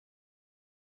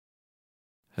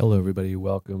Hello, everybody.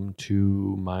 Welcome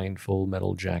to Mindful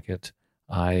Metal Jacket.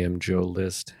 I am Joe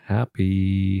List.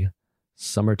 Happy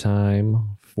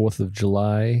summertime, 4th of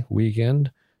July weekend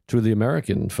to the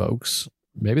American folks.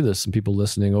 Maybe there's some people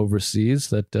listening overseas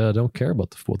that don't care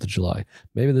about the 4th of July.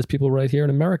 Maybe there's people right here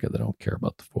in America that don't care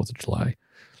about the 4th of July.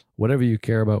 Whatever you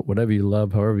care about, whatever you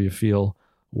love, however you feel,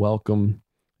 welcome.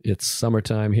 It's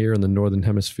summertime here in the Northern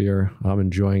Hemisphere. I'm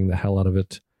enjoying the hell out of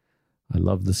it. I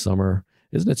love the summer.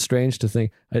 Isn't it strange to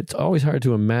think? It's always hard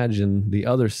to imagine the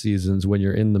other seasons when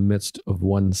you're in the midst of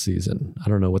one season. I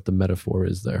don't know what the metaphor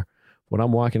is there. When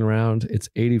I'm walking around, it's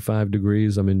 85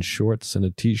 degrees. I'm in shorts and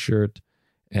a t-shirt,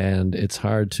 and it's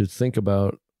hard to think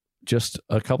about. Just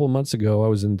a couple months ago, I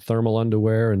was in thermal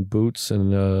underwear and boots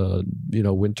and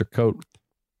a winter coat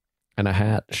and a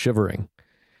hat, shivering.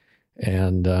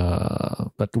 And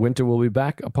but winter will be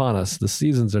back upon us. The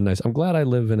seasons are nice. I'm glad I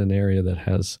live in an area that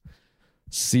has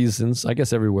seasons. I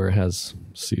guess everywhere has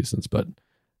seasons, but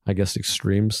I guess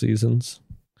extreme seasons.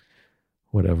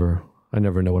 Whatever. I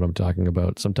never know what I'm talking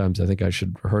about. Sometimes I think I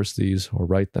should rehearse these or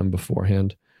write them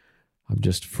beforehand. I'm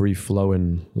just free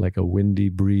flowing like a windy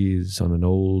breeze on an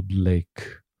old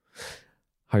lake.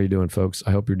 How are you doing, folks?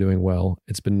 I hope you're doing well.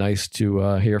 It's been nice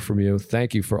to hear from you.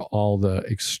 Thank you for all the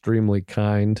extremely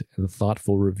kind and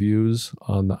thoughtful reviews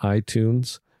on the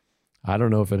iTunes. I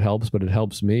don't know if it helps, but it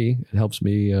helps me. It helps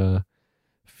me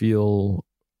feel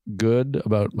good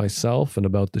about myself and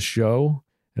about the show,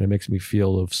 and it makes me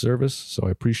feel of service. So I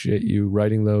appreciate you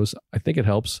writing those. I think it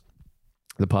helps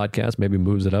the podcast, maybe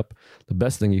moves it up. The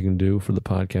best thing you can do for the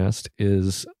podcast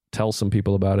is tell some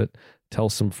people about it, tell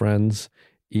some friends,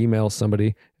 email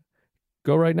somebody.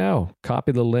 Go right now,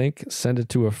 copy the link, send it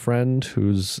to a friend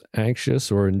who's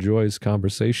anxious or enjoys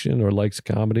conversation or likes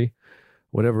comedy,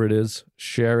 whatever it is.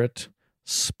 Share it,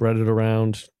 spread it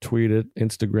around, tweet it,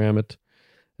 Instagram it.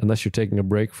 Unless you're taking a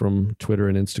break from Twitter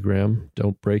and Instagram,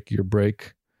 don't break your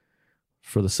break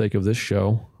for the sake of this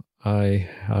show. I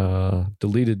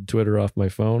deleted Twitter off my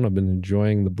phone. I've been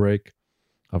enjoying the break.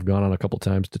 I've gone on a couple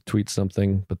times to tweet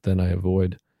something, but then I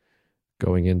avoid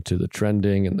going into the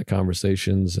trending and the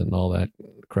conversations and all that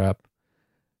crap.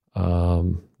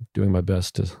 Doing my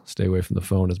best to stay away from the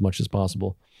phone as much as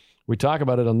possible. We talk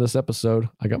about it on this episode.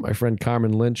 I got my friend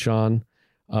Carmen Lynch on.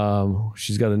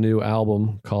 She's got a new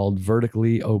album called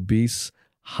Vertically Obese.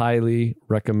 Highly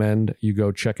recommend you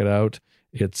go check it out.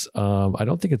 It's, I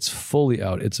don't think it's fully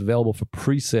out. It's available for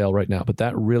pre-sale right now, but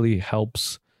that really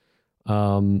helps,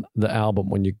 the album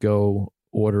when you go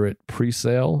order it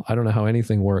pre-sale. I don't know how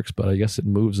anything works, but I guess it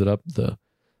moves it up the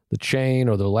chain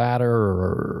or the ladder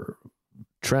or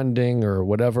trending or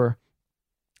whatever.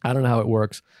 I don't know how it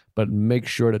works, but make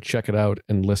sure to check it out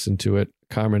and listen to it.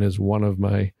 Carmen is one of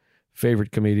my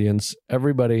favorite comedians.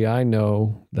 Everybody I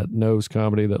know that knows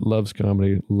comedy, that loves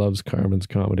comedy, loves Carmen's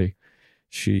comedy.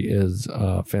 She is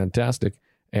fantastic.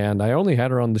 And I only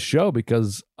had her on the show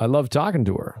because I love talking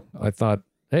to her. I thought,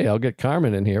 hey, I'll get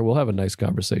Carmen in here. We'll have a nice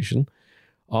conversation.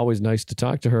 Always nice to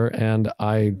talk to her. And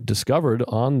I discovered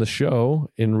on the show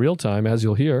in real time, as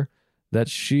you'll hear, that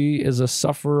she is a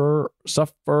sufferer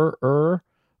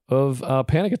of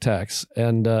panic attacks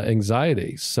and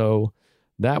anxiety. So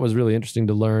that was really interesting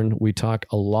to learn. We talk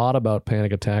a lot about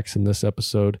panic attacks in this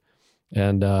episode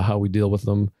and how we deal with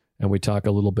them. And we talk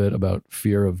a little bit about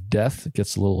fear of death. It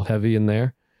gets a little heavy in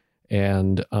there.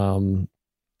 And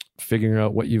figuring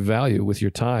out what you value with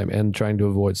your time and trying to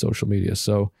avoid social media.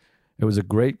 So it was a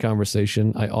great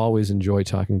conversation. I always enjoy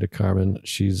talking to Carmen.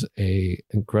 She's a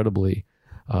incredibly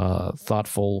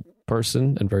thoughtful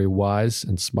person and very wise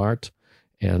and smart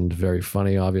and very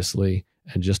funny, obviously,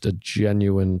 and just a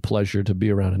genuine pleasure to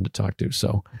be around and to talk to.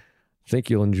 So I think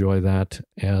you'll enjoy that.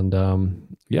 And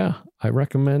I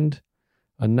recommend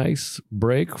a nice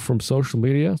break from social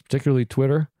media, particularly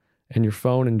Twitter and your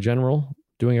phone in general,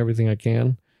 doing everything I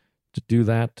can to do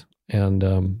that.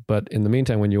 And but in the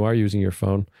meantime, when you are using your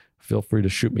phone, feel free to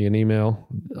shoot me an email.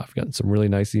 I've gotten some really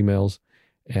nice emails,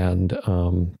 and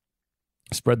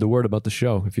spread the word about the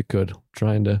show if you could.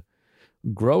 Trying to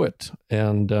grow it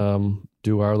and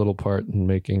do our little part in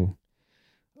making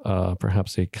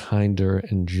perhaps a kinder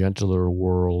and gentler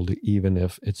world, even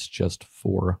if it's just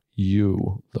for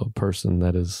you, the person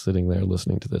that is sitting there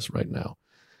listening to this right now.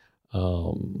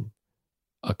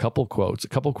 A couple quotes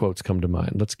come to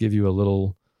mind. Let's give you a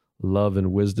little love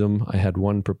and wisdom. I had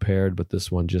one prepared, but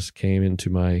this one just came into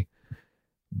my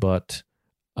butt.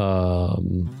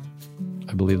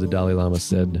 I believe the Dalai Lama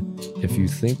said, if you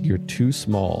think you're too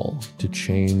small to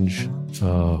change,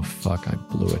 oh, fuck, I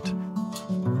blew it.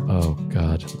 Oh,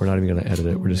 God, we're not even going to edit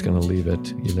it. We're just going to leave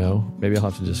it, you know? Maybe I'll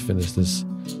have to just finish this.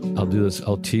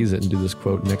 I'll tease it and do this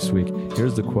quote next week.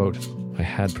 Here's the quote. I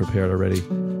had prepared already.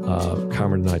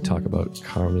 Carmen and I talk about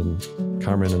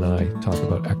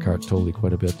Eckhart Tolle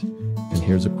quite a bit. And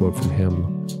here's a quote from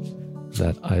him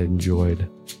that I enjoyed.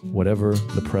 Whatever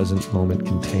the present moment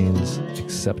contains,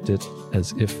 accept it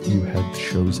as if you had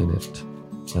chosen it.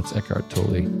 That's Eckhart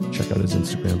Tolle. Check out his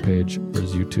Instagram page or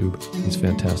his YouTube. He's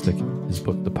fantastic. His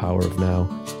book, The Power of Now,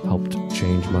 helped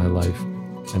change my life.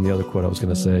 And the other quote I was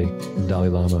going to say, Dalai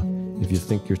Lama, if you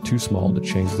think you're too small to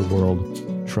change the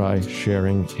world, try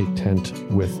sharing a tent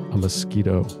with a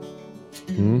mosquito.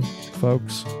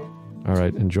 Folks? All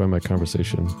right, enjoy my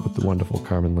conversation with the wonderful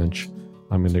Carmen Lynch.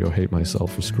 I'm going to go hate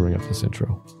myself for screwing up this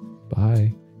intro.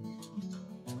 Bye.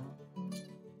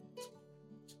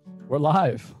 We're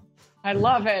live. I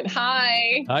love it.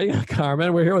 Hi. Hi,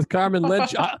 Carmen. We're here with Carmen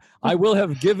Lynch. I will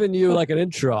have given you like an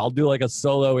intro. I'll do like a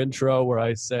solo intro where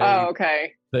I say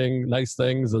nice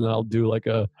things, and then I'll do like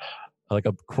a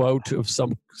quote of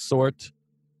some sort.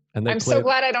 And I'm so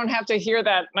glad I don't have to hear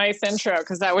that nice intro,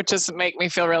 because that would just make me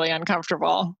feel really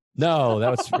uncomfortable. No, that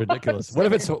was ridiculous. What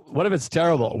if it's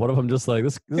terrible? What if I'm just like,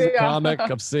 this is a comic.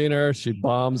 I've seen her. She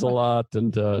bombs a lot,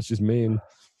 and she's mean.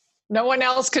 No one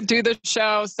else could do the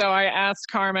show, so I asked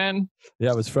Carmen.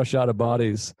 Yeah, it was fresh out of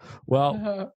bodies.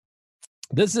 Well,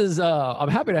 this is, I'm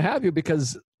happy to have you,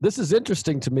 because this is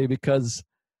interesting to me, because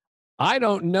I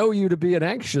don't know you to be an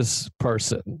anxious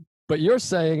person, but you're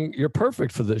saying you're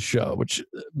perfect for this show, which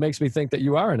makes me think that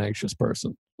you are an anxious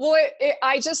person. Well,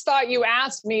 I just thought you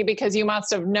asked me because you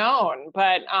must have known,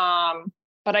 but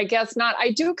I guess not.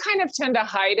 I do kind of tend to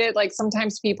hide it. Like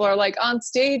sometimes people are like, on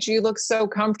stage, you look so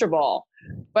comfortable.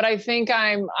 But I think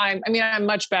I'm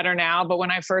much better now. But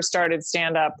when I first started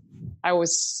stand-up, I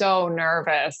was so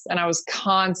nervous and I was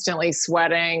constantly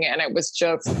sweating, and it was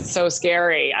just so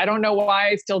scary. I don't know why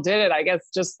I still did it. I guess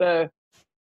just the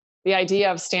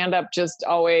idea of stand-up just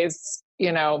always,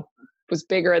 was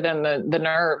bigger than the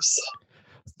nerves.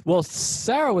 Well,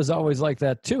 Sarah was always like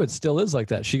that too. It still is like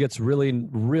that. She gets really,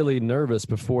 really nervous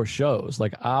before shows,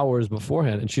 like hours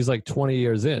beforehand. And she's like 20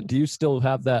 years in. Do you still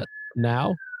have that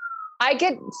now? I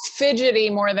get fidgety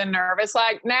more than nervous.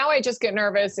 Like now I just get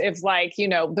nervous if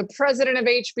the president of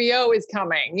HBO is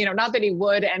coming, not that he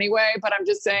would anyway, but I'm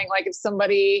just saying, like, if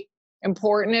somebody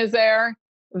important is there,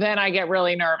 then I get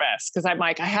really nervous because I'm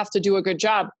like, I have to do a good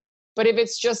job. But if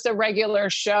it's just a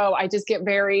regular show, I just get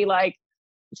very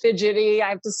fidgety. I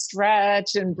have to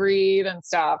stretch and breathe and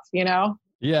stuff, Yeah.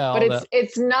 But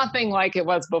it's nothing like it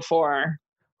was before.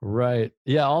 Right.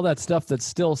 Yeah. All that stuff that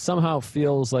still somehow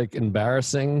feels like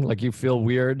embarrassing. Like you feel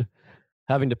weird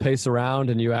having to pace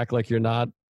around and you act like you're not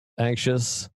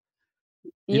anxious.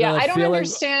 I don't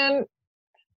understand.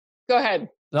 Go ahead.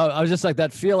 No, I was just like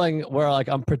that feeling where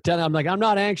I'm pretending. I'm like, I'm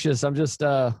not anxious. I'm just,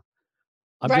 a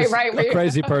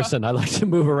crazy person. I like to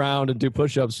move around and do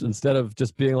push-ups instead of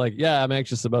just being like, yeah, I'm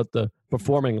anxious about the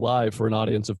performing live for an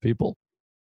audience of people.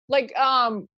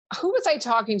 Who was I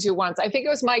talking to once? I think it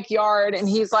was Mike Yard. And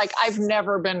he's like, I've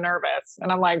never been nervous. And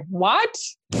I'm like, what?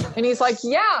 And he's like,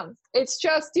 yeah, it's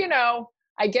just,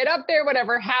 I get up there,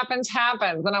 whatever happens.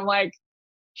 And I'm like,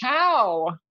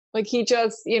 how? Like he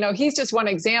just, he's just one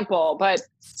example, but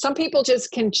some people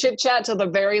just can chit chat till the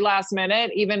very last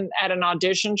minute, even at an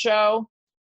audition show.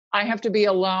 I have to be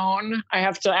alone. I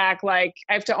have to act like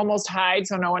I have to almost hide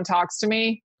so no one talks to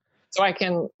me so I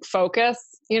can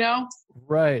focus,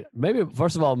 Right. Maybe,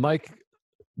 first of all, Mike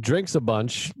drinks a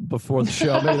bunch before the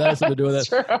show. Maybe that has something to do with it.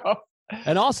 True.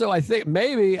 And also, I think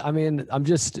I'm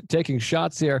just taking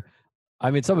shots here.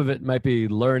 Some of it might be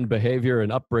learned behavior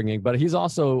and upbringing, but he's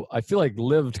also, I feel like,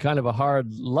 lived kind of a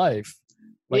hard life.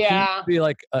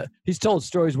 He's told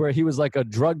stories where he was like a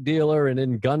drug dealer and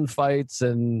in gunfights,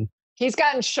 and he's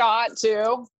gotten shot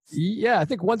too. Yeah, I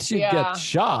think once you get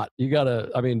shot, you gotta,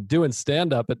 doing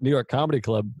stand-up at New York Comedy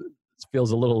Club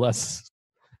feels a little less.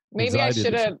 Maybe I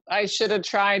should have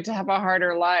tried to have a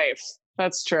harder life.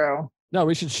 That's true. No,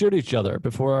 we should shoot each other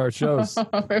before our shows.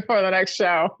 Before the next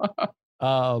show.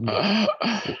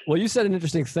 Well, you said an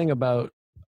interesting thing about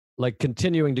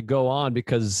continuing to go on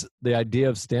because the idea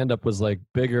of stand-up was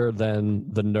bigger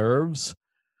than the nerves.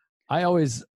 I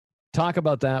always talk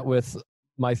about that with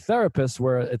my therapist,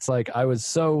 where it's I was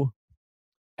so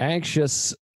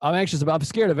anxious. I'm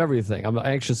scared of everything. I'm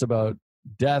anxious about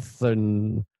death,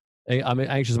 and I'm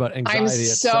anxious about anxiety. I'm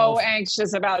so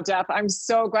anxious about death. I'm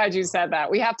so glad you said that.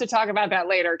 We have to talk about that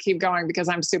later. Keep going, because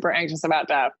I'm super anxious about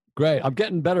death. Great. I'm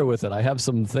getting better with it. I have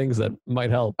some things that might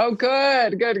help. Oh,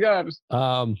 good.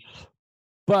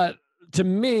 But to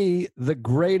me, the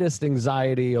greatest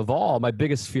anxiety of all, my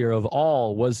biggest fear of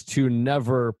all, was to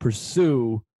never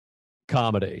pursue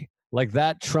comedy.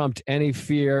 That trumped any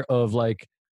fear of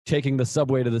taking the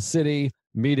subway to the city,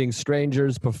 meeting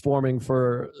strangers, performing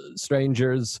for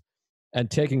strangers, and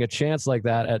taking a chance like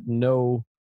that at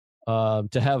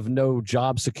to have no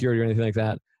job security or anything like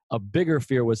that. A bigger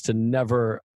fear was to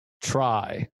never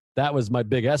try. That was my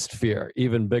biggest fear,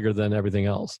 even bigger than everything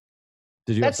else.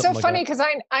 Did you? That's so funny because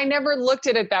I never looked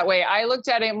at it that way. I looked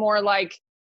at it more like,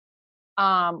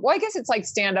 well, I guess it's like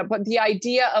stand up, but the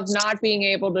idea of not being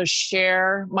able to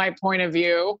share my point of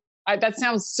view, that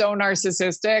sounds so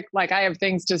narcissistic. Like I have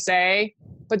things to say,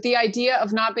 but the idea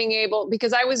of not being able,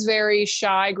 because I was very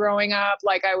shy growing up.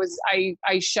 Like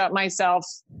I shut myself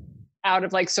out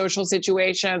of like social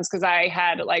situations because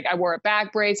I wore a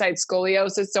back brace, I had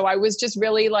scoliosis. So I was just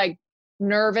really like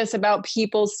nervous about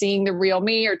people seeing the real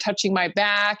me or touching my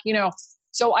back,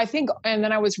 So I think, and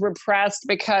then I was repressed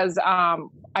because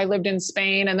I lived in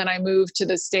Spain and then I moved to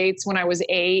the States when I was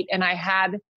 8 and I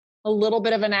had a little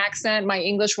bit of an accent. My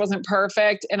English wasn't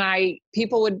perfect and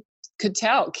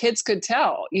kids could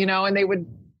tell, and they would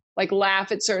like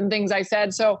laugh at certain things I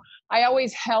said. So I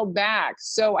always held back.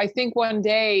 So I think one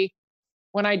day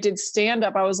when I did stand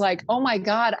up, I was like, oh my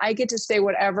God, I get to say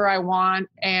whatever I want.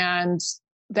 And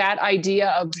that idea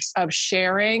of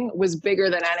sharing was bigger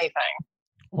than anything.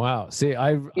 Wow. See,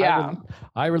 I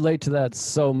relate to that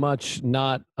so much.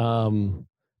 Not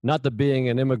the being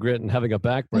an immigrant and having a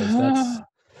back brace.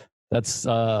 That's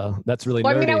really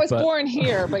well, nerdy. I was born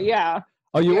here, but yeah.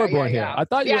 Oh, you were born here. I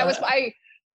thought you. Yeah,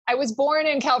 I was born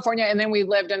in California and then we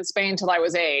lived in Spain till I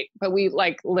was 8. But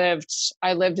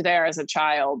I lived there as a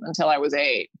child until I was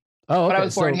 8. Oh, okay. But I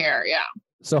was born here. Yeah.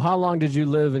 So how long did you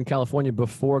live in California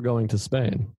before going to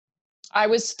Spain? I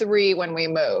was 3 when we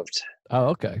moved. Oh,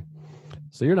 okay.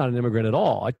 So you're not an immigrant at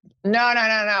all.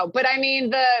 No. But I mean,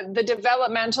 the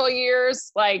developmental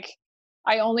years, like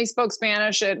I only spoke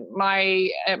Spanish at my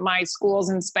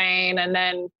schools in Spain. And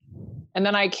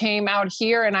then I came out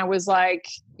here and I was like,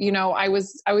 I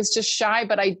was just shy,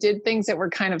 but I did things that were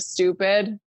kind of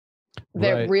stupid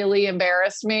that really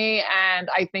embarrassed me. And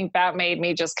I think that made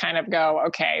me just kind of go,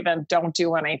 okay, then don't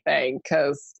do anything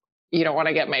because you don't want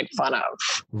to get made fun of.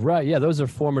 Right. Yeah. Those are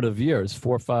formative years,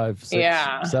 4, 5,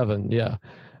 6, 7. Yeah.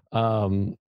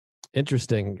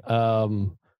 Interesting.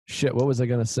 Shit. What was I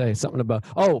going to say? Something about,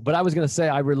 but I was going to say,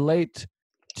 I relate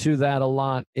to that a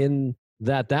lot in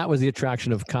that was the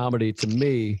attraction of comedy to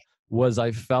me was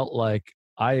I felt like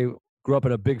I grew up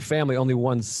in a big family, only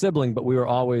one sibling, but we were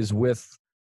always with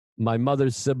my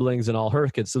mother's siblings and all her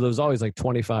kids. So there was always like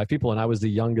 25 people. And I was the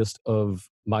youngest of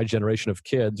my generation of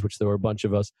kids, which there were a bunch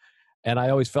of us. And I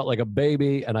always felt like a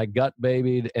baby and I gut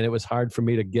babied and it was hard for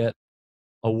me to get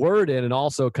a word in and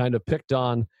also kind of picked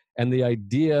on. And the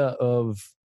idea of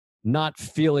not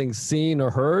feeling seen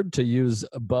or heard, to use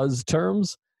buzz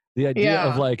terms, the idea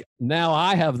of like, now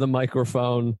I have the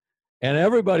microphone and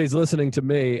everybody's listening to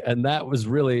me. And that was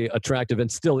really attractive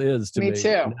and still is to me. Me too.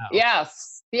 Now.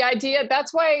 Yes. The idea,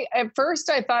 that's why at first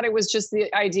I thought it was just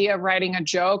the idea of writing a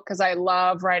joke because I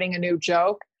love writing a new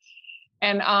joke.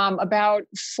 And about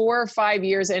 4 or 5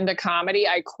 years into comedy,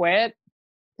 I quit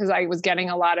because I was getting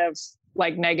a lot of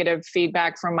like negative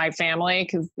feedback from my family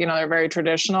because, they're very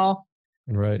traditional.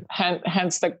 Right.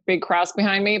 Hence the big cross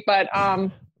behind me. But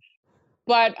and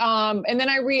then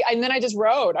I just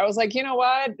wrote. I was like, you know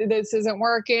what? This isn't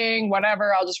working.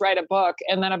 Whatever. I'll just write a book.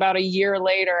 And then about a year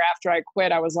later, after I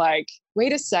quit, I was like,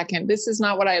 wait a second. This is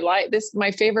not what I like.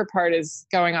 My favorite part is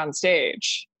going on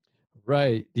stage.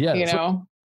 Right. Yeah.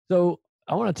 So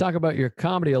I want to talk about your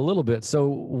comedy a little bit. So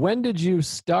when did you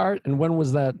start and when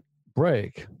was that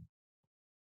break?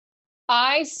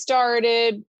 I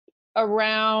started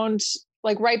around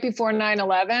like right before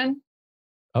 9/11.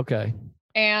 Okay.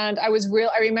 And I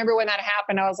remember when that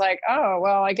happened, I was like, oh,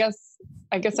 well, I guess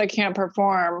I can't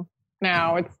perform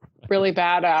now. It's really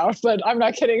bad out, but I'm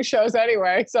not getting shows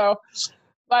anyway. So,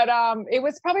 but it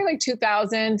was probably like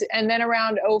 2000. And then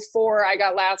around 2004, I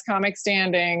got Last Comic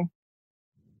Standing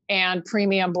and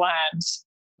Premium Blend.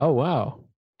 Oh, wow.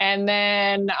 And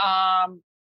then I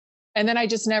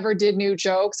just never did new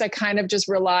jokes. I kind of just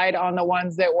relied on the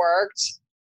ones that worked.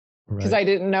 Because I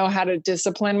didn't know how to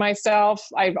discipline myself.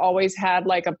 I've always had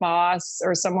like a boss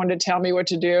or someone to tell me what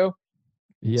to do.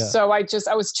 Yeah. So I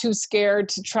was too scared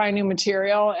to try new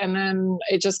material. And then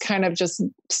it just kind of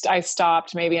I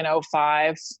stopped maybe in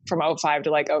 2005, from 2005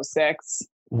 to like 2006.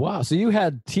 Wow. So you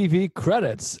had TV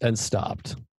credits and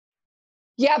stopped.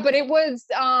 Yeah, but it was,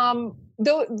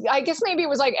 I guess maybe it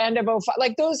was like end of 2005.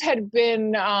 Like those had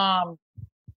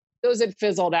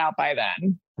fizzled out by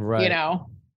then, right?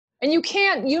 And you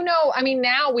can't, I mean,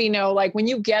 now we know, like when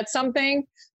you get something,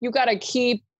 you got to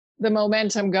keep the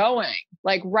momentum going,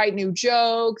 like write new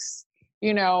jokes,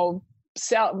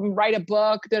 write a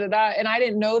book, da da da. And I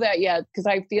didn't know that yet because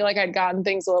I feel like I'd gotten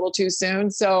things a little too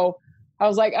soon. So I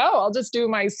was like, oh, I'll just do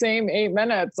my same 8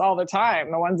 minutes all the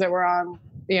time, the ones that were on,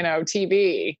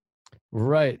 TV.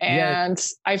 Right. And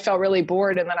I felt really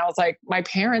bored. And then I was like, my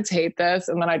parents hate this.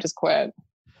 And then I just quit.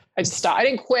 I just stopped. I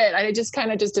didn't quit. I just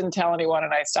didn't tell anyone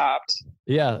and I stopped.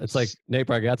 Yeah. It's like Nate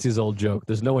Bargatze's old joke.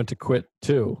 There's no one to quit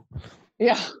to.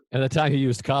 Yeah. And the time he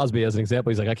used Cosby as an example,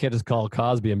 he's like, I can't just call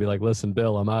Cosby and be like, listen,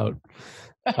 Bill, I'm out.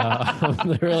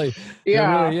 There really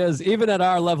is. Even at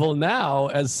our level now,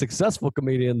 as successful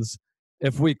comedians,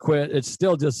 if we quit, it's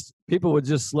still just, people would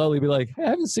just slowly be like, hey, I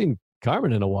haven't seen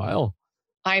Carmen in a while.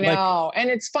 I know. And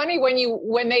it's funny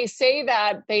when they say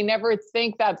that, they never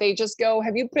think that. They just go,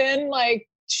 have you been like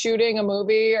shooting a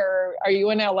movie or are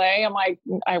you in LA? I'm like,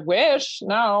 I wish.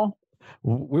 No.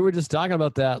 We were just talking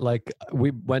about that. Like we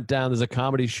went down, there's a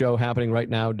comedy show happening right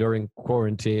now during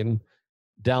quarantine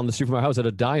down the street from our house at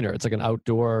a diner. It's like an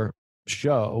outdoor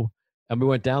show. And we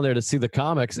went down there to see the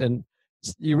comics and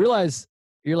you realize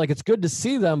you're like, it's good to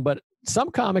see them, but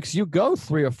some comics you go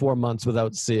 3 or 4 months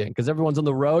without seeing because everyone's on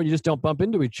the road. You just don't bump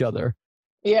into each other.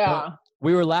 Yeah. But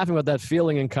we were laughing about that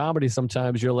feeling in comedy.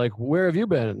 Sometimes you're like, where have you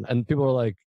been? And people are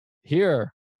like,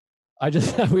 here. we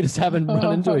just haven't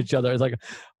run into each other. It's like,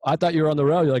 I thought you were on the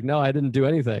road. You're like, no, I didn't do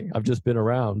anything. I've just been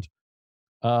around.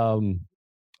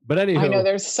 But anyhow, I know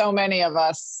there's so many of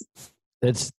us.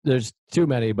 There's too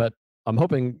many, but I'm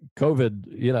hoping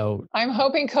COVID, I'm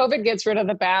hoping COVID gets rid of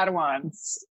the bad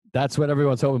ones. That's what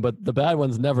everyone's hoping, but the bad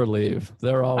ones never leave.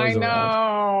 They're always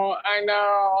around. I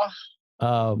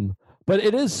know. But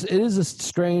it is a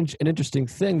strange and interesting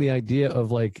thing, the idea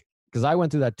of like, because I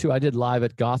went through that too. I did Live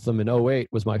at Gotham in 2008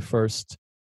 was my first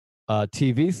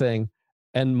TV thing.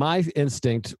 And my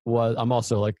instinct was, I'm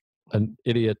also like an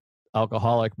idiot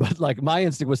alcoholic, but like my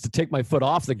instinct was to take my foot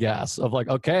off the gas of like,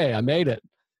 okay, I made it.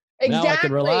 Exactly. Now I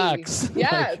can relax.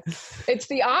 Yes. It's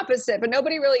the opposite, but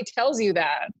nobody really tells you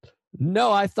that.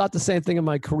 No, I thought the same thing in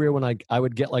my career when I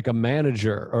would get like a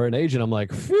manager or an agent. I'm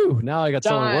like, phew, now I got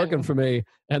someone working for me.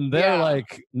 And they're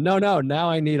like, no, now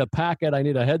I need a packet. I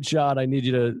need a headshot. I need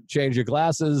you to change your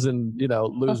glasses and,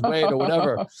 lose weight or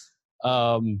whatever.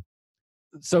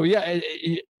 So yeah,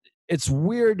 it's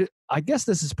weird. I guess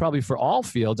this is probably for all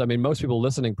fields. I mean, most people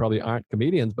listening probably aren't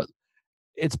comedians, but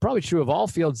it's probably true of all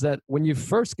fields that when you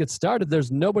first get started,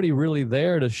 there's nobody really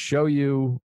there to show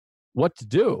you what to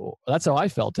do. That's how I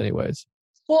felt anyways.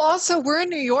 Well, also we're in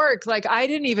New York. Like I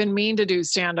didn't even mean to do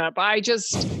stand-up. I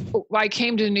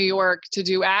came to New York to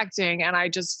do acting and I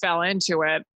just fell into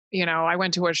it. I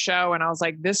went to a show and I was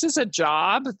like, this is a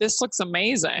job. This looks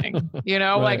amazing.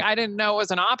 Right. Like I didn't know it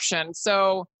was an option.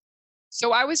 So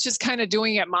I was just kind of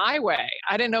doing it my way.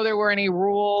 I didn't know there were any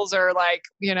rules or like,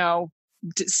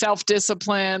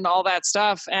 self-discipline, all that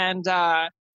stuff. And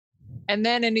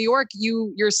then in New York,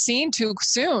 you're seen too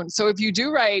soon. So if you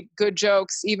do write good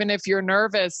jokes, even if you're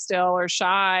nervous still or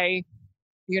shy,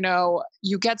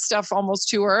 you get stuff almost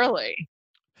too early,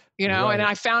 Right. And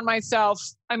I found myself,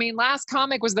 Last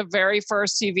Comic was the very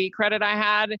first TV credit I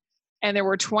had. And there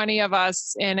were 20 of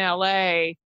us in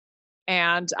LA.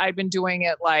 And I'd been doing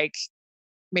it like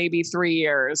maybe 3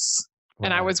 years. Wow.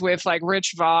 And I was with like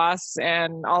Rich Voss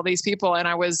and all these people. And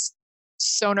I was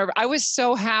so nervous. I was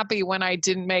so happy when I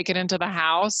didn't make it into the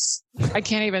house. I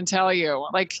can't even tell you.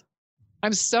 Like, I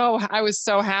was so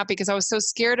happy because I was so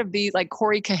scared of the like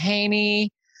Corey Kahaney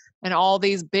and all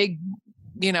these big,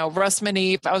 Russ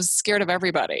Manif. I was scared of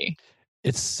everybody.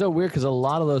 It's so weird because a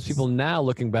lot of those people now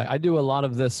looking back, I do a lot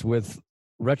of this with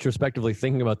retrospectively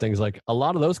thinking about things like a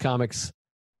lot of those comics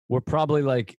were probably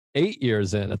like 8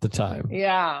 years in at the time.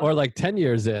 Yeah. Or like 10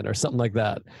 years in or something like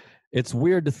that. It's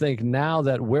weird to think now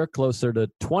that we're closer to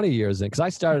 20 years in, because I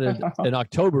started in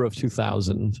October of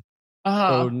 2000.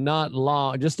 So not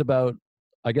long, just about,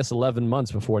 I guess, 11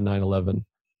 months before 9/11.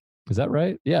 Is that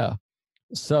right? Yeah.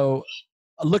 So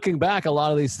looking back, a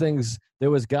lot of these things, there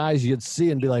was guys you'd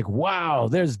see and be like, wow,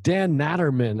 there's Dan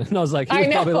Natterman. And I was like, he was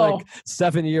probably like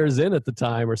 7 years in at the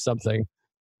time or something.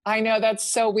 I know, that's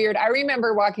so weird. I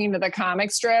remember walking into the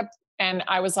comic strip and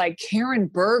I was like, Karen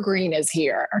Bergreen is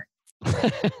here.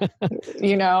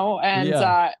 And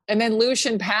then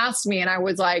Lucian passed me and I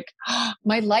was like, oh,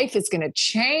 my life is going to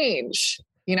change.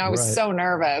 I was so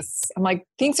nervous. I'm like,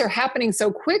 things are happening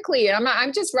so quickly. And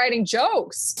I'm just writing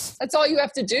jokes. That's all you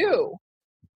have to do.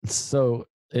 It's so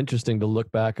interesting to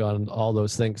look back on all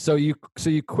those things. So you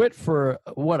quit for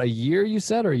what, a year you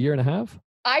said, or a year and a half?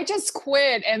 I just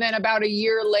quit. And then about a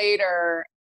year later,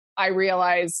 I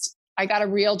realized I got a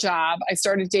real job. I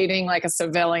started dating like a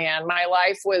civilian. My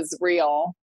life was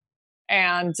real.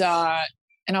 And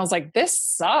And I was like, this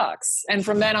sucks. And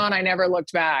from then on, I never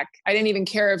looked back. I didn't even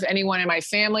care if anyone in my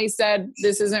family said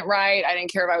this isn't right. I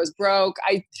didn't care if I was broke.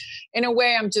 In a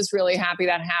way, I'm just really happy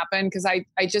that happened, because I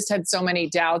just had so many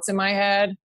doubts in my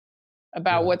head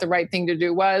about what the right thing to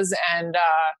do was. And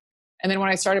then when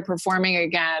I started performing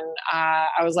again,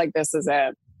 I was like, this is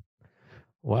it.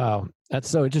 Wow. That's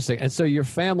so interesting. And so your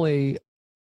family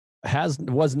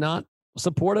was not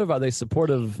supportive? Are they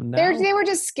supportive now? They were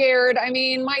just scared. I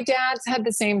mean, my dad's had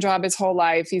the same job his whole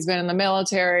life. He's been in the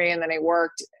military, and then he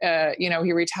worked,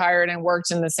 he retired and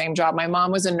worked in the same job. My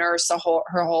mom was a nurse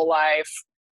her whole life.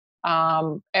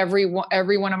 Every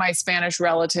one of my Spanish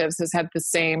relatives has had the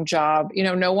same job.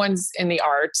 No one's in the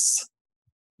arts.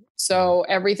 So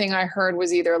everything I heard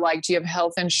was either like, do you have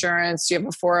health insurance? Do you have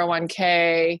a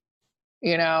 401k?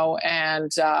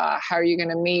 And how are you going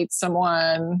to meet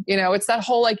someone? It's that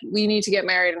whole, like, we need to get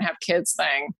married and have kids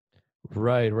thing.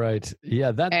 Right.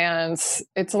 Yeah. And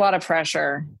it's a lot of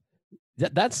pressure.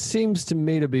 That seems to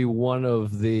me to be one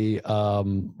of the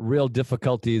real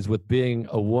difficulties with being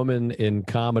a woman in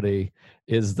comedy,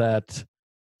 is that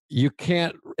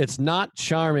it's not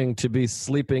charming to be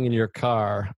sleeping in your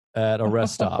car at a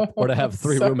rest stop or to have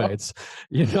three roommates.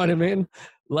 You know what I mean?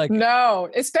 Like, no,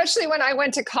 especially when I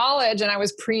went to college and I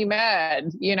was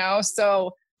pre-med,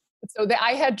 so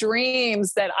I had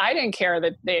dreams that I didn't care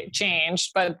that they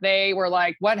changed, but they were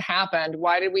like, what happened?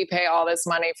 Why did we pay all this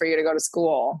money for you to go to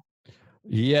school?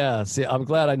 Yeah. See, I'm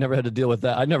glad I never had to deal with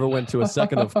that. I never went to a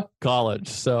second of college.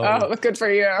 So, oh, good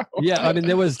for you. Yeah. I mean,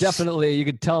 there was definitely, you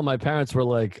could tell my parents were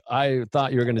like, I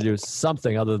thought you were going to do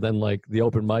something other than like the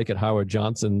open mic at Howard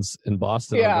Johnson's in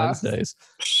Boston on Wednesdays.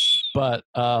 But,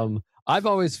 I've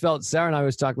always felt, Sarah and I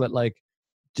always talk about, like,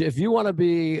 if you want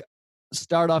to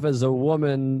start off as a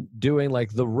woman doing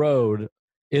like the road,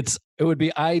 it would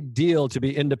be ideal to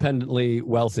be independently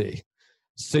wealthy.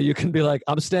 So you can be like,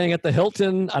 I'm staying at the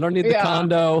Hilton. I don't need the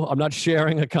condo. I'm not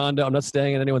sharing a condo. I'm not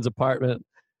staying in anyone's apartment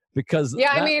because. No,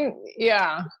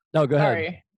 go ahead.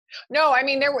 Sorry. No, I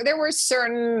mean, there were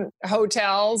certain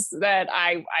hotels that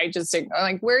I just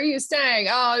like, where are you staying?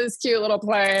 Oh, this cute little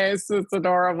place. It's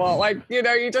adorable. Like,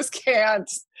 you just can't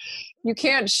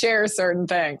share certain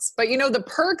things. But, the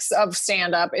perks of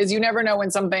stand-up is you never know when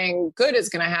something good is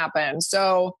going to happen.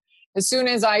 So as soon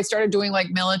as I started doing like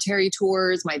military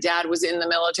tours, my dad was in the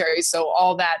military. So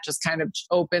all that just kind of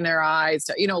opened their eyes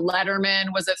to,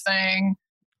 Letterman was a thing,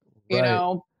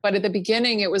 But at the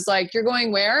beginning, it was like, you're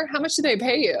going where? How much do they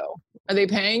pay you? Are they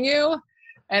paying you?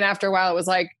 And after a while, it was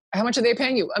like, how much are they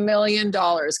paying you? $1 million.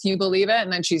 Can you believe it?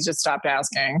 And then she's just stopped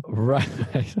asking. Right.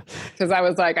 Because I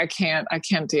was like, I can't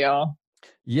deal.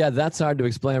 Yeah, that's hard to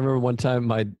explain. I remember one time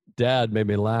my dad made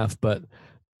me laugh, but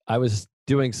I was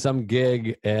doing some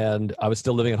gig and I was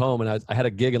still living at home, and I had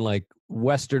a gig in like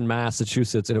Western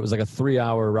Massachusetts, and it was like a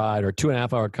 3-hour ride or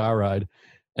 2.5-hour car ride.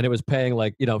 And it was paying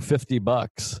like,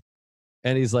 $50.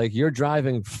 And he's like, you're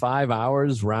driving 5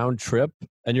 hours round trip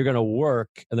and you're going to work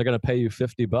and they're going to pay you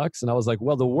 $50. And I was like,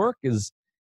 well, the work is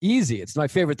easy. It's my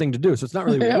favorite thing to do. So it's not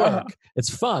really work. It's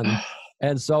fun.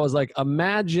 And so I was like,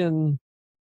 imagine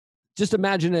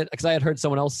it. Cause I had heard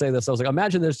someone else say this. I was like,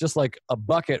 imagine there's just like a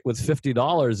bucket with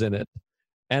 $50 in it.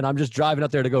 And I'm just driving out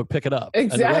there to go pick it up.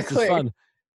 Exactly. And the rest is fun.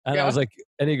 And I was like,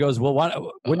 and he goes, well, why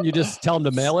wouldn't you just tell him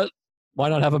to mail it? Why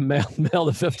not have him mail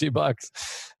the $50?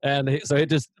 And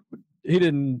he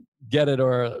didn't get it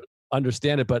or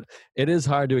understand it, but it is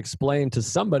hard to explain to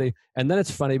somebody. And then it's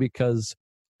funny because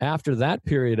after that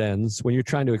period ends, when you're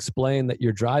trying to explain that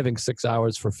you're driving 6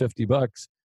 hours for $50,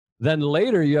 then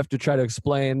later you have to try to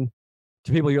explain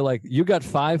to people, you're like, you got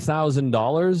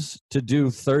 $5,000 to do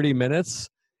 30 minutes.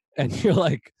 And you're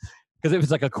like, because if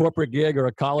it's like a corporate gig or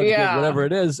a college gig, whatever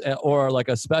it is, or like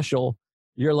a special,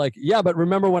 you're like, yeah, but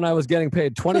remember when I was getting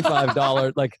paid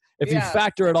 $25? Like if you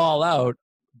factor it all out,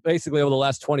 basically over the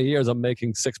last 20 years, I'm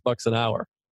making $6 an hour.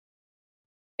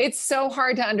 It's so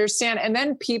hard to understand. And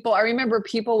then I remember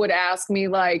people would ask me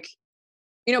like,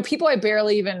 people I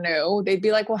barely even knew, they'd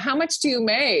be like, well, how much do you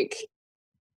make?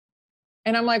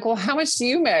 And I'm like, well, how much do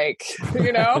you make?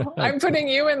 I'm putting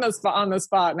you on the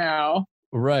spot now.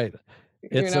 Right.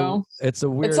 It's a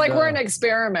weird, it's like we're an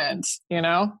experiment,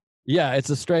 Yeah. It's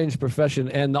a strange profession.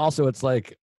 And also it's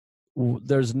like,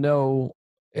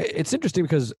 it's interesting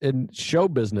because in show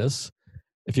business,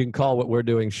 if you can call what we're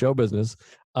doing show business,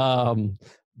 you're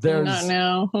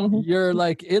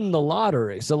like in the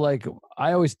lottery. So like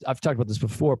I've talked about this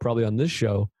before, probably on this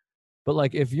show, but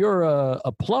like if you're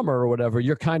a plumber or whatever,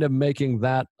 you're kind of making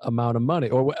that amount of money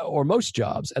or most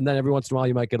jobs. And then every once in a while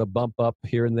you might get a bump up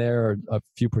here and there or a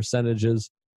few percentages.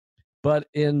 But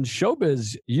in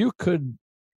showbiz, you could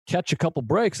catch a couple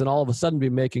breaks and all of a sudden be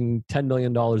making $10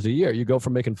 million a year. You go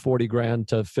from making 40 grand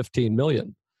to 15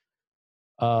 million.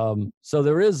 So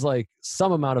there is like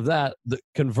some amount of that.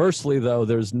 Conversely though,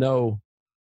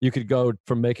 you could go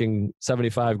from making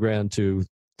 75 grand to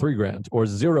 3 grand or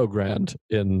 0 grand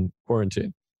in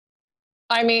quarantine.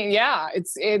 I mean, yeah,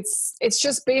 it's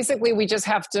just basically we just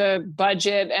have to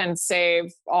budget and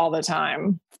save all the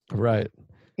time. Right.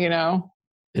 You know?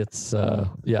 It's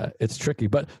it's tricky.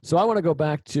 But so I want to go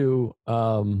back to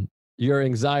your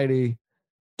anxiety.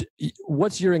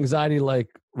 What's your anxiety like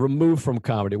removed from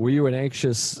comedy? Were you an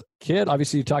anxious kid?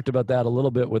 Obviously you talked about that a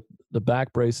little bit with the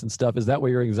back brace and stuff. Is that where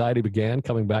your anxiety began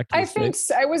coming back to the States?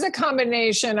 Think it was a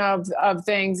combination of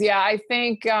things. Yeah, I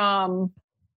think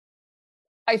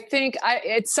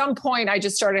at some point I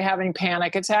just started having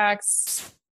panic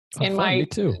attacks in my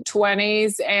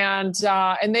 20s,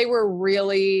 and they were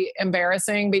really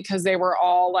embarrassing because they were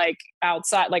all like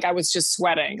outside. Like I was just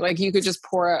sweating. Like you could just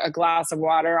pour a glass of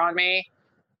water on me,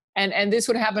 and this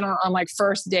would happen on like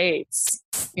first dates,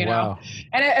 you know. Wow.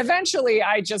 And eventually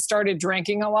I just started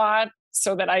drinking a lot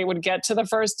so that I would get to the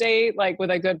first date like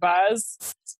with a good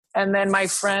buzz, and then my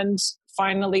friend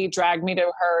finally dragged me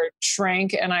to her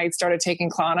shrink and I started taking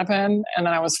Klonopin, and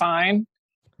then I was fine.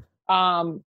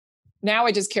 Now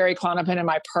I just carry Klonopin in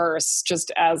my purse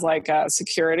just as like a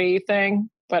security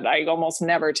thing, but I almost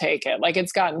never take it. Like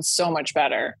it's gotten so much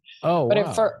better. Oh, but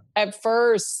wow. at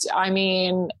first, I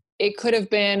mean, it could have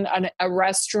been a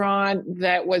restaurant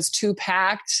that was too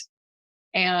packed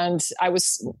and I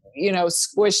was, you know,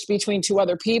 squished between two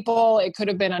other people. It could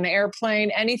have been an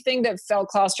airplane, anything that felt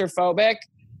claustrophobic.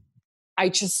 I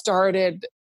just started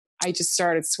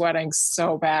sweating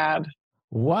so bad.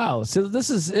 Wow. So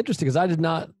this is interesting because I did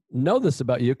not know this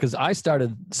about you, because I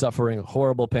started suffering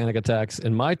horrible panic attacks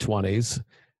in my 20s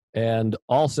and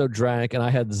also drank, and I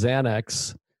had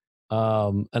Xanax,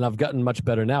 and I've gotten much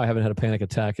better now. I haven't had a panic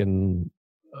attack in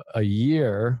a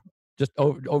year, just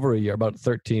over a year, about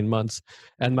 13 months.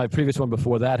 And my previous one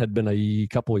before that had been a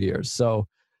couple of years. So,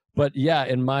 but yeah,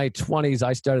 in my 20s,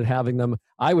 I started having them.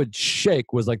 I would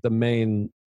shake was like the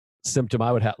main symptom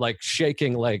I would have, like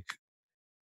shaking, like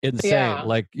insane,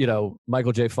 like, you know,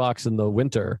 Michael J. Fox in the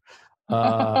winter.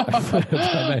 Like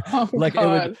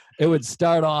it would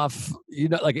start off, you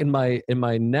know, like in my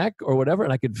neck or whatever,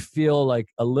 and I could feel like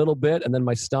a little bit, and then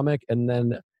my stomach, and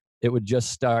then it would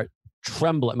just start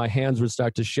trembling. My hands would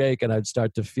start to shake, and I'd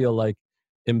start to feel like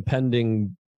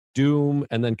impending doom,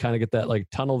 and then kind of get that like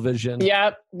tunnel vision.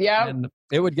 Yep. And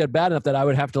it would get bad enough that I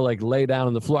would have to like lay down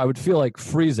on the floor. I would feel like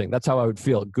freezing. That's how I would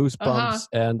feel, goosebumps,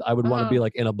 and I would want to be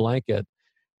like in a blanket.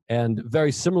 And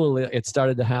very similarly, it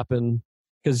started to happen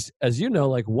because, as you know,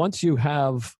 like once you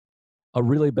have a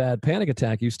really bad panic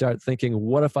attack, you start thinking,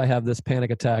 what if I have this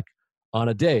panic attack on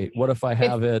a date? What if I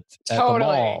have it at the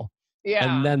mall? Yeah.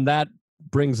 And then that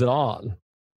brings it on.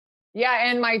 Yeah.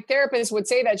 And my therapist would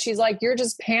say that. She's like, you're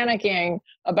just panicking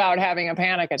about having a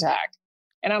panic attack.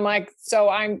 And I'm like,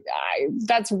 so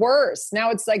that's worse.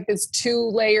 Now it's like this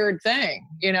 2-layered thing,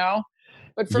 you know?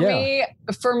 But for me,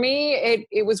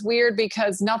 it was weird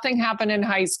because nothing happened in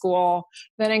high school.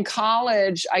 Then in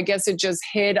college, I guess it just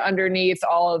hid underneath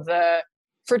all of the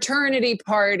fraternity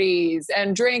parties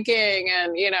and drinking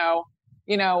and, you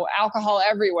know, alcohol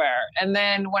everywhere. And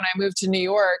then when I moved to New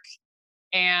York,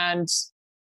 and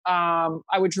I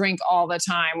would drink all the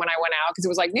time when I went out because it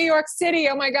was like New York City.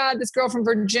 Oh my God, this girl from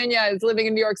Virginia is living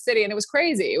in New York City. And it was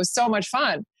crazy. It was so much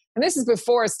fun. And this is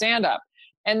before stand-up.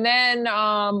 And then,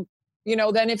 you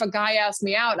know, then if a guy asked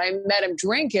me out and I met him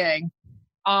drinking,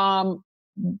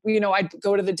 you know, I'd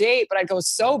go to the date, but I'd go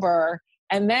sober.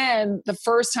 And then the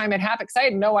first time it happened, because I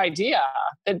had no idea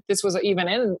that this was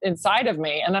even inside of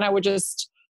me. And then I would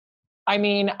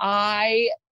I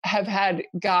have had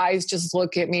guys just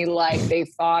look at me like they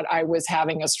thought I was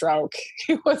having a stroke.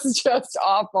 It was just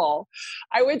awful.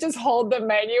 I would just hold the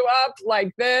menu up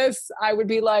like this. I would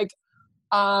be like,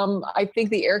 I think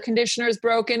the air conditioner is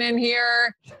broken in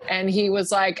here. And he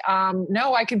was like,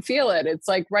 no, I can feel it. It's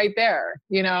like right there,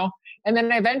 you know? And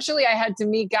then eventually I had to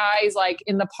meet guys like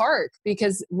in the park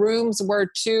because rooms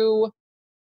were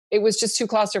it was just too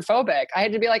claustrophobic. I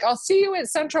had to be like, I'll see you at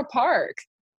Central Park.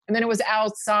 And then it was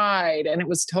outside and it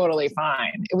was totally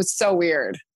fine. It was so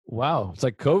weird. Wow. It's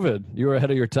like COVID. You were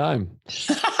ahead of your time.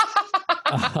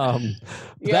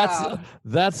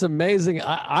 That's amazing.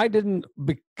 I didn't,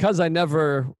 because I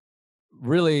never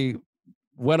really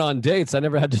went on dates. I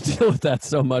never had to deal with that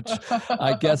so much,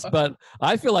 I guess. But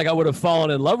I feel like I would have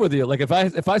fallen in love with you. Like if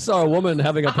I saw a woman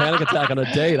having a panic attack on a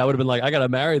date, I would have been like, I got to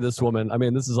marry this woman. I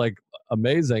mean, this is like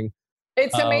amazing.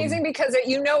 It's amazing because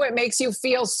it makes you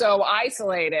feel so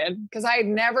isolated, because I had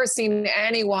never seen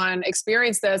anyone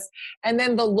experience this. And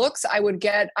then the looks I would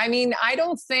get, I mean, I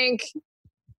don't think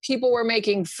people were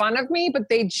making fun of me, but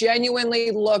they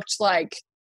genuinely looked like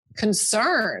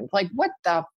concerned. Like, what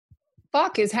the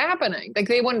fuck is happening? Like,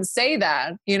 they wouldn't say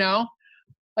that, you know?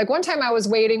 Like, one time I was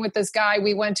waiting with this guy,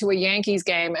 we went to a Yankees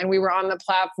game and we were on the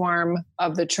platform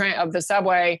of the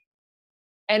subway.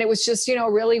 And it was just, you know,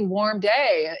 a really warm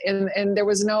day. And there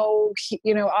was no,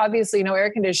 you know, obviously no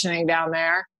air conditioning down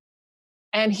there.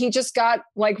 And he just got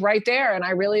like right there. And I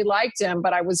really liked him,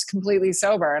 but I was completely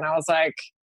sober. And I was like,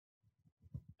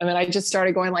 and then I just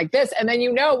started going like this. And then,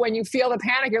 you know, when you feel the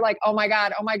panic, you're like, oh my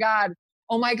God, oh my God,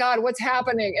 oh my God, what's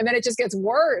happening? And then it just gets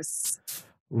worse.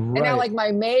 Right. And now like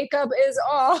my makeup is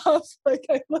off. Like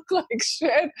I look like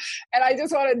shit. And I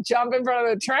just want to jump in front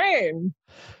of the train.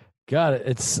 God,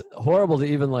 it's horrible to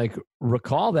even like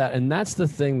recall that. And that's the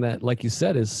thing that, like you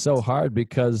said, is so hard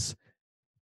because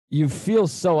you feel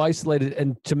so isolated.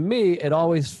 And to me, it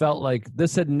always felt like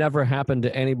this had never happened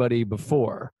to anybody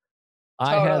before.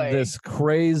 Totally. I had this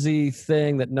crazy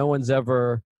thing that no one's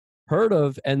ever heard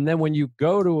of. And then when you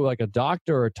go to like a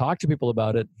doctor or talk to people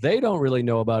about it, they don't really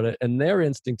know about it. And their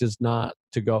instinct is not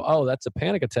to go, oh, that's a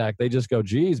panic attack. They just go,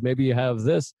 geez, maybe you have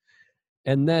this.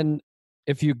 And then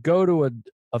if you go to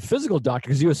a physical doctor,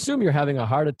 because you assume you're having a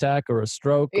heart attack or a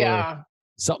stroke or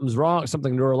something's wrong,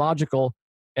 something neurological,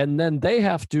 and then they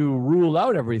have to rule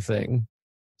out everything.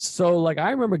 So like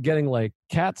I remember getting like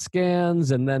CAT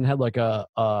scans and then had like a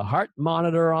heart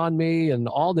monitor on me and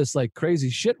all this like crazy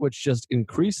shit, which just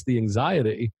increased the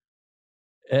anxiety.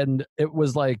 And it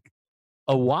was like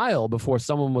a while before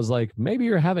someone was like, maybe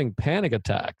you're having panic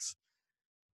attacks.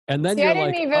 And then you're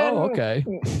like, oh, okay.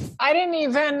 I didn't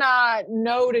even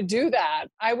know to do that.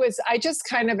 I just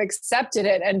kind of accepted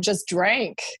it and just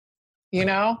drank, you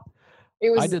know?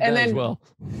 I did that as well.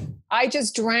 I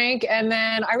just drank. And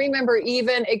then I remember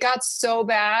even it got so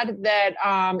bad that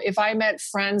if I met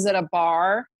friends at a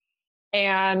bar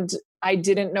and I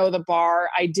didn't know the bar,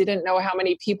 I didn't know how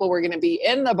many people were going to be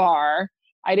in the bar.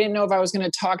 I didn't know if I was going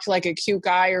to talk to like a cute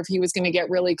guy or if he was going to get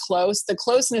really close. The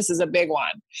closeness is a big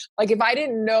one. Like if I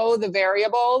didn't know the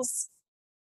variables,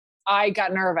 I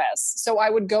got nervous. So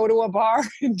I would go to a bar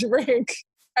and drink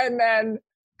and then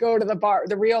go to the bar,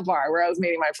 the real bar where I was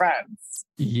meeting my friends.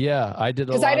 Yeah, I did.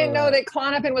 Because I didn't know that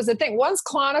Klonopin was a thing. Once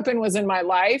Klonopin was in my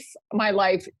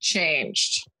life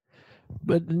changed.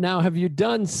 But now have you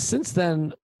done since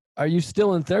then? Are you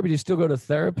still in therapy? Do you still go to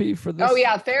therapy for this? Oh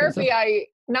yeah, therapy.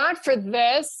 Not for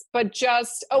this, but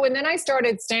just, and then I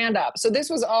started stand-up. So this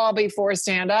was all before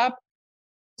stand-up.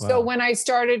 Wow. So when I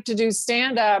started to do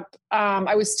stand-up,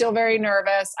 I was still very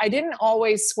nervous. I didn't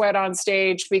always sweat on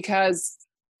stage because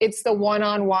it's the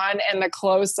one-on-one and the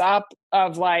close-up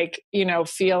of like, you know,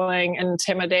 feeling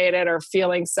intimidated or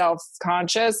feeling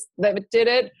self-conscious that did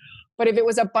it. But if it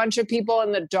was a bunch of people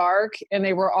in the dark and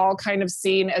they were all kind of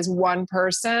seen as one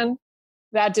person,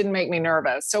 that didn't make me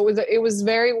nervous. So it was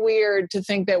very weird to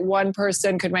think that one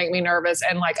person could make me nervous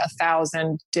and like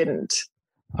 1,000 didn't.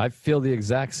 I feel the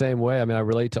exact same way. I mean, I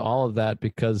relate to all of that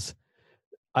because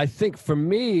I think for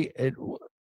me,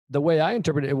 the way I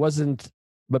interpret it wasn't,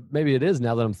 but maybe it is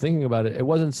now that I'm thinking about it, it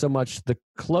wasn't so much the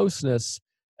closeness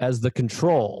as the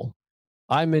control.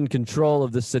 I'm in control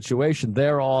of this situation.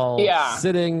 They're all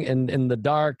sitting in the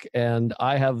dark and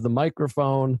I have the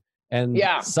microphone. And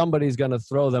somebody's going to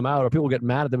throw them out or people get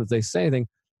mad at them if they say anything.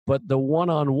 But the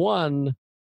one-on-one,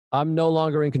 I'm no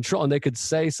longer in control. And they could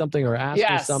say something or ask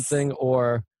me something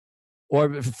or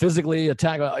physically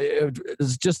attack.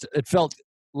 It felt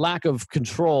lack of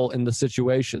control in the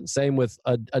situation. Same with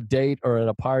a date or at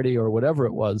a party or whatever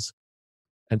it was.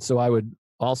 And so I would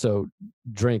also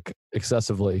drink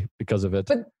excessively because of it.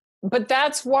 But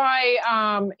that's why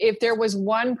if there was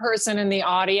one person in the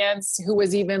audience who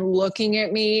was even looking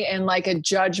at me in like a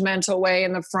judgmental way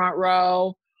in the front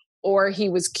row, or he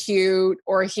was cute,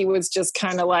 or he was just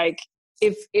kind of like,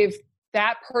 if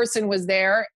that person was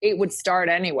there, it would start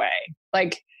anyway.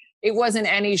 Like it wasn't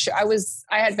any show.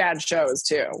 I had bad shows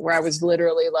too, where I was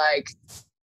literally like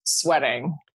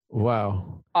sweating.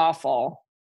 Wow. Awful.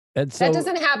 And so, that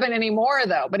doesn't happen anymore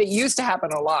though, but it used to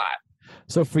happen a lot.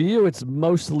 So for you, it's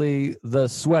mostly the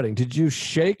sweating. Did you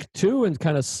shake too and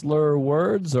kind of slur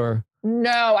words or?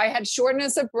 No, I had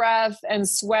shortness of breath and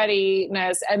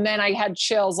sweatiness. And then I had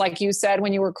chills, like you said,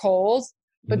 when you were cold,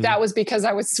 but that was because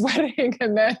I was sweating.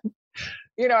 And then,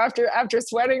 you know, after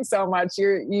sweating so much,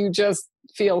 you just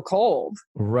feel cold.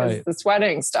 Right. The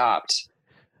sweating stopped.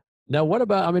 Now, what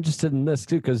about, I'm interested in this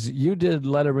too, because you did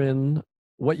Letterman.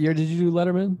 What year did you do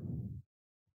Letterman?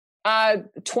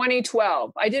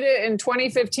 2012. I did it in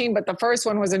 2015, but the first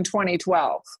one was in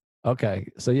 2012. Okay.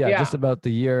 So yeah, just about a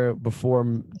year before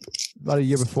me.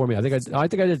 I think I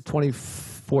did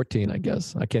 2014, I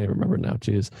guess. I can't even remember now.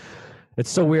 Jeez. It's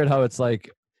so weird how it's like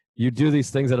you do these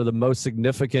things that are the most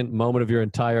significant moment of your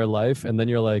entire life. And then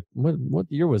you're like, what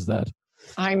year was that?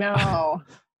 I know.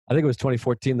 I think it was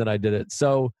 2014 that I did it.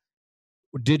 So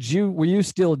were you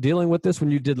still dealing with this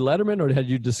when you did Letterman, or had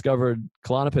you discovered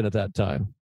Klonopin at that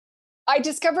time? I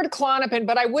discovered Klonopin,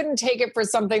 but I wouldn't take it for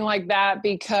something like that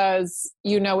because,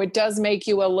 it does make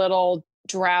you a little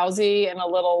drowsy and a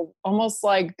little almost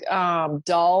like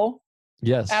dull.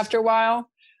 Yes. After a while.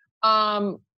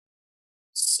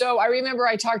 So I remember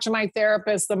I talked to my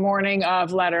therapist the morning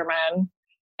of Letterman.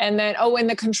 And then, and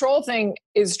the control thing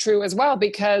is true as well,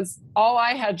 because all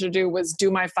I had to do was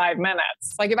do my 5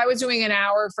 minutes. Like if I was doing an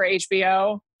hour for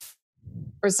HBO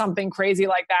or something crazy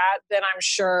like that, then I'm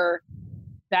sure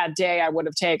that day I would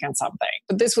have taken something.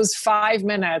 But this was 5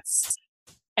 minutes,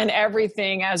 and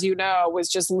everything, as you know, was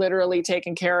just literally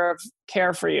taking care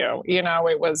for you.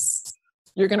 It was,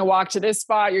 you're going to walk to this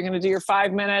spot, you're going to do your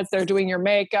 5 minutes, they're doing your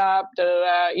makeup,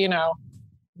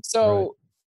 So right.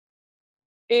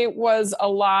 It was a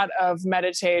lot of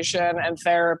meditation and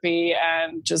therapy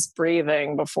and just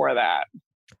breathing before that.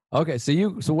 Okay,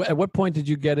 so at what point did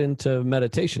you get into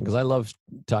meditation? Because I love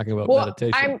talking about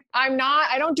meditation.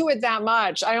 I don't do it that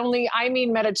much. I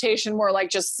mean meditation more like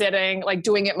just sitting, like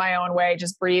doing it my own way,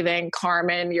 just breathing,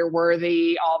 Carmen, you're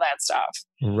worthy, all that stuff.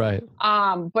 Right.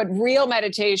 But real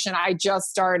meditation, I just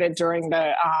started during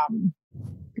the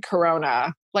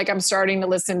Corona. Like I'm starting to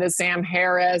listen to Sam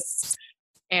Harris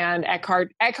and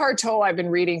Eckhart Tolle I've been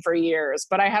reading for years,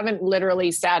 but I haven't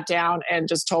literally sat down and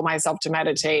just told myself to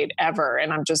meditate ever.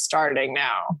 And I'm just starting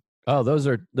now. Oh, those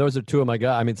are two of my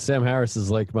guys. I mean, Sam Harris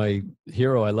is like my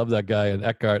hero. I love that guy. And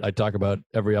Eckhart, I talk about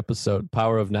every episode.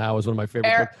 Power of Now is one of my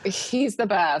favorite books. He's the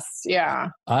best.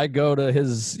 Yeah. I go to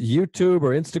his YouTube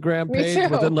or Instagram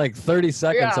page within like 30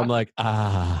 seconds. Yeah. I'm like,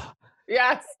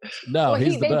 Yes. No,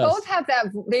 he's the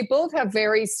best. They both have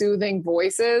very soothing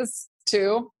voices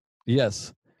too.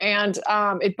 Yes. And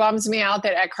it bums me out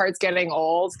that Eckhart's getting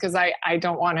old because I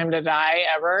don't want him to die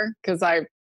ever because I've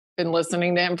been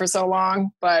listening to him for so long.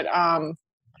 But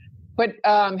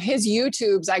his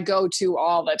YouTubes I go to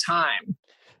all the time.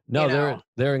 No,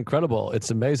 they're incredible.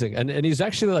 It's amazing. And he's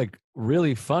actually like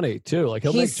really funny too. Like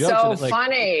he'll make jokes. So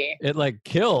funny. It like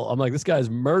kill. I'm like, this guy's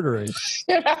murdering.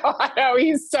 I know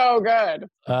he's so good.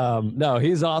 No,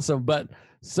 he's awesome. But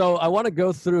so I want to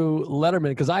go through Letterman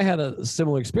because I had a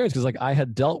similar experience because like I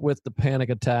had dealt with the panic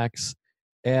attacks,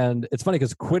 and it's funny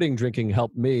because quitting drinking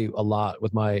helped me a lot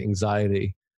with my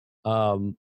anxiety.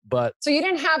 But so you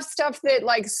didn't have stuff that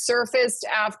like surfaced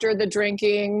after the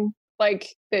drinking,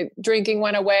 like the drinking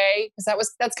went away,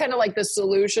 because that's kind of like the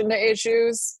solution to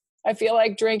issues. I feel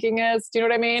like drinking is. Do you know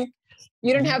what I mean?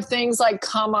 You didn't have things like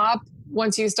come up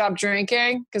once you stop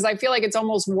drinking, because I feel like it's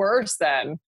almost worse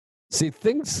then. See,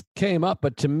 things came up,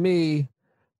 but to me,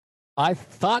 I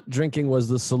thought drinking was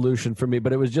the solution for me,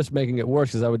 but it was just making it worse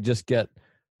because I would just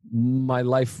my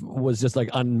life was just like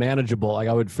unmanageable. Like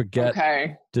I would forget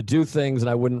to do things and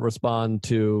I wouldn't respond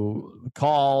to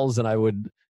calls and I would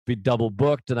be double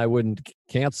booked and I wouldn't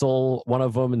cancel one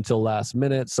of them until last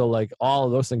minute. So like all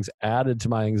of those things added to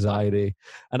my anxiety.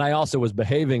 And I also was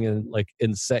behaving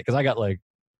insane because I got like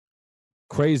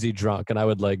crazy drunk and I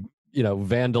would like,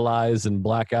 vandalize and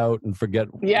black out and forget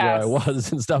where I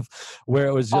was and stuff, where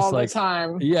it was just all like the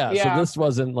time. Yeah. So this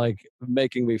wasn't like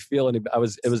making me feel it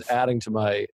was adding to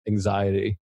my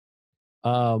anxiety.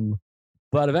 But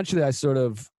eventually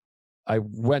I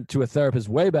went to a therapist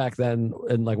way back then.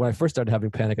 And like when I first started having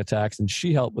panic attacks, and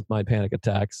she helped with my panic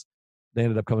attacks, they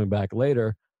ended up coming back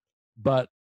later. But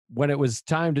when it was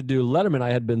time to do Letterman,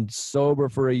 I had been sober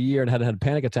for a year and hadn't had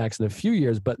panic attacks in a few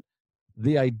years, but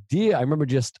the idea, I remember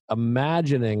just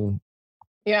imagining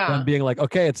and being like,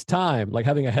 okay, it's time, like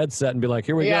having a headset and be like,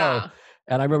 here we go.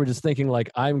 And I remember just thinking like,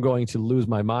 I'm going to lose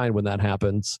my mind when that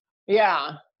happens.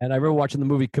 Yeah. And I remember watching the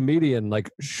movie Comedian,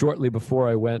 like shortly before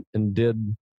I went and did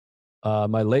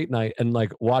my late night, and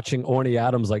like watching Orny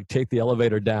Adams, like take the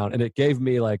elevator down. And it gave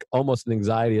me like almost an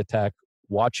anxiety attack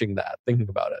watching that, thinking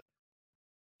about it.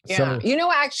 Yeah.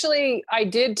 So, actually I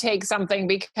did take something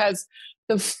because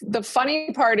the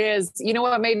funny part is,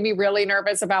 what made me really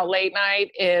nervous about late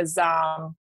night is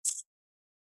because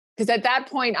at that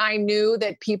point I knew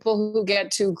that people who get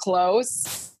too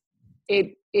close,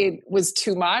 it was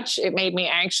too much. It made me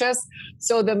anxious.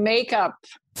 So the makeup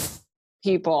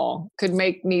people could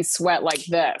make me sweat like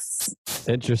this.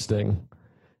 Interesting.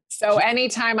 So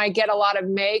anytime I get a lot of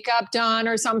makeup done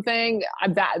or something,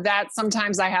 that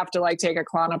sometimes I have to like take a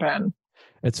Klonopin.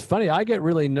 It's funny. I get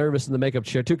really nervous in the makeup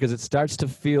chair too, because it starts to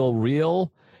feel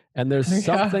real. And there's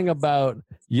something about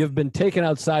you've been taken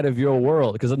outside of your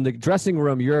world, because in the dressing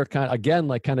room, you're kind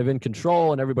of in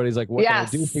control, and everybody's like, what can I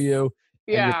do for you?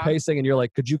 And you're pacing and you're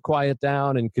like, could you quiet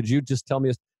down? And could you just tell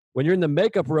me? When you're in the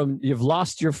makeup room, you've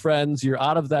lost your friends. You're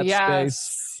out of that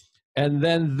space. And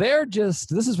then this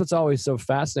is what's always so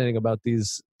fascinating about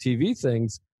these TV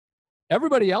things.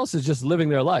 Everybody else is just living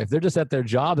their life. They're just at their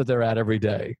job that they're at every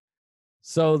day.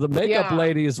 So the makeup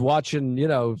lady is watching,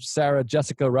 Sarah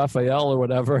Jessica Raphael or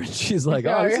whatever. And she's like,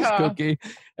 oh, this is kooky.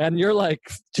 And you're like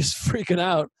just freaking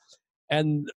out.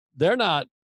 And they're not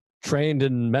trained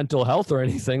in mental health or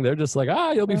anything. They're just like,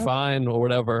 you'll be fine or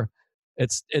whatever.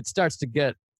 It starts to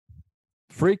get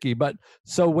freaky. But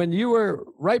so when you were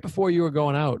right before you were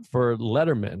going out for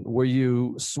Letterman, were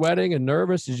you sweating and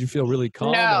nervous? Did you feel really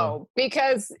calm? No,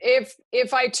 because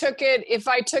if I took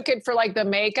it for like the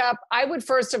makeup, I would,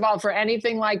 first of all, for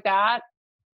anything like that,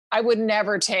 I would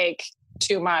never take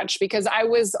too much, because I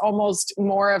was almost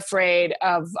more afraid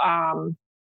of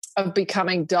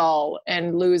becoming dull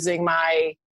and losing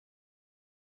my,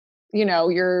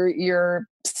 your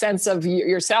sense of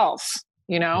yourself,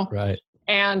 Right.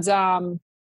 And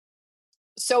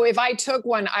so if I took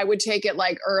one, I would take it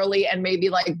like early and maybe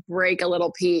like break a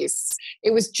little piece.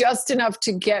 It was just enough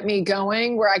to get me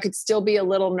going where I could still be a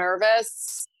little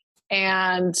nervous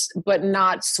but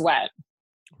not sweat.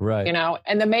 Right.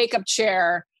 And the makeup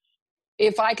chair,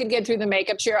 if I could get through the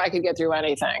makeup chair, I could get through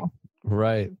anything.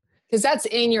 Right. Because that's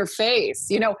in your face.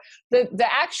 The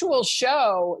actual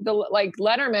show, like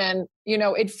Letterman,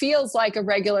 it feels like a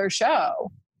regular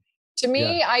show. To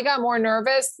me, I got more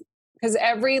nervous because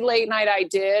every late night I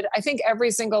did, I think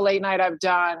every single late night I've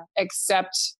done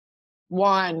except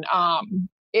one,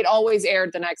 it always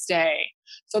aired the next day.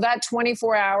 So that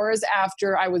 24 hours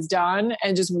after I was done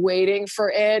and just waiting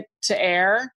for it to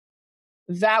air,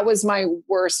 that was my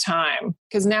worst time.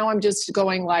 Because now I'm just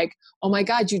going like, oh my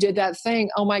God, you did that thing.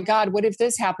 Oh my God, what if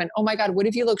this happened? Oh my God, what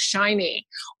if you look shiny?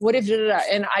 What if,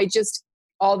 and I just,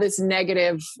 all this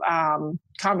negative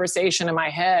conversation in my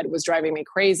head was driving me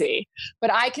crazy.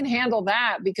 But I can handle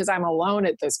that because I'm alone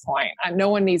at this point. No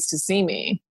one needs to see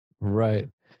me. Right.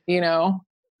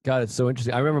 God, it's so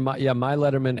interesting. I remember my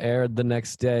Letterman aired the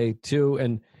next day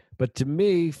too. But to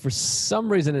me, for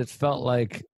some reason, it felt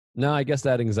like, no, I guess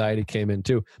that anxiety came in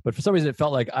too. But for some reason, it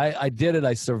felt like I did it.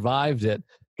 I survived it.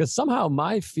 Because somehow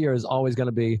my fear is always going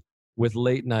to be with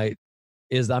late night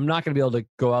is I'm not going to be able to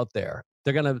go out there.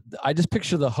 I just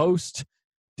picture the host,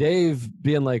 Dave,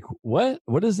 being like, what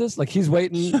is this? Like he's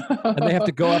waiting and they have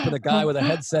to go up and the guy with a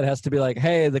headset has to be like,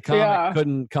 hey, the comic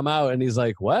couldn't come out. And he's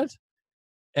like, what?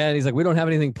 And he's like, we don't have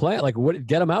anything planned. Like, what?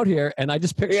 Get him out here. And I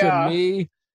just picture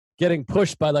me getting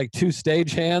pushed by like two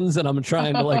stage hands and I'm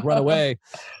trying to like run away.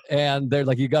 And they're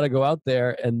like, you got to go out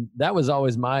there. And that was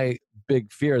always my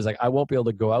big fear, is like, I won't be able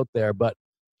to go out there. But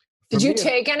did you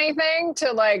take anything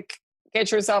to like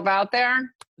get yourself out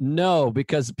there? No,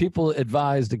 because people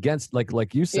advised against,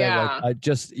 like you said, like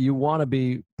you want to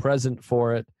be present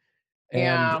for it.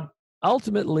 And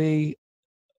ultimately,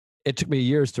 it took me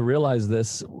years to realize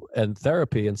this, and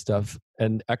therapy and stuff.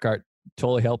 And Eckhart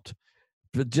totally helped.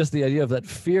 But just the idea of that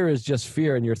fear is just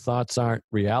fear and your thoughts aren't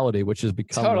reality, which has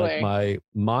become like my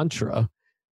mantra,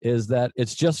 is that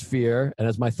it's just fear. And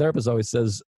as my therapist always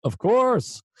says, of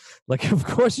course,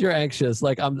 you're anxious.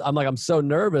 Like I'm so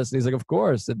nervous. And he's like, of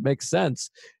course, it makes sense.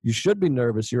 You should be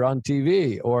nervous. You're on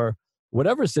TV or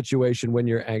whatever situation when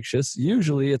you're anxious.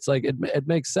 Usually it's like, it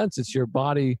makes sense. It's your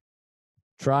body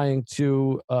trying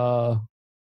to,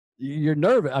 you're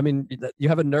nervous. I mean, you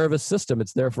have a nervous system.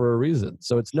 It's there for a reason.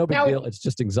 So it's no big deal. It's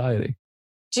just anxiety.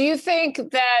 Do you think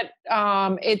that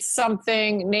it's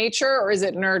something nature or is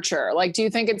it nurture? Like, do you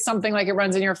think it's something like it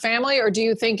runs in your family? Or do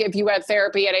you think if you had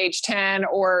therapy at age 10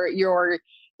 or your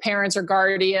parents or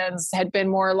guardians had been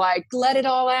more like, let it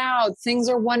all out, things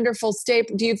are wonderful, do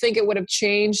you think it would have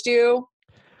changed you?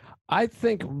 I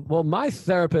think, well, my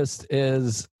therapist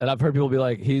is, and I've heard people be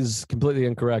like, he's completely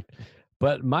incorrect,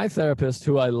 but my therapist,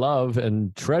 who I love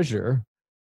and treasure,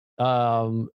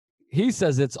 he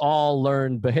says it's all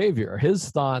learned behavior. His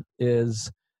thought is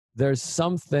there's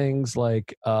some things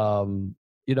like, bipolar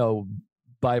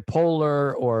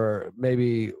or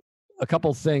maybe a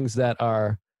couple things that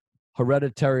are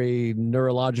hereditary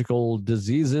neurological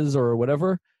diseases or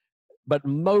whatever, but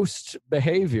most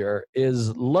behavior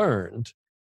is learned.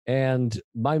 And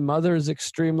my mother is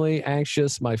extremely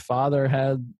anxious. My father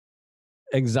had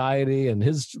anxiety, and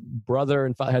his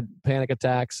brother had panic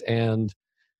attacks. And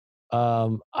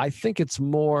I think it's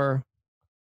more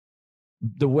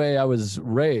the way I was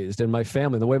raised and my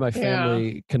family, the way my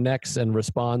family connects and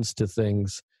responds to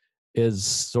things is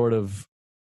sort of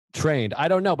trained. I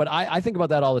don't know, but I think about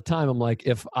that all the time. I'm like,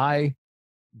 if I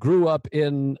grew up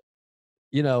in,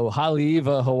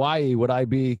 Haleiwa, Hawaii, would I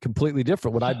be completely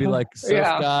different? Would I be like surf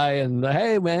guy and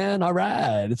hey man, all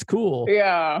right, it's cool?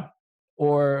 Yeah.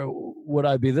 Or would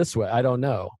I be this way? I don't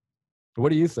know. What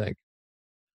do you think?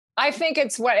 I think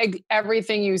it's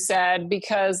everything you said,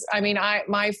 because I mean,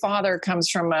 my father comes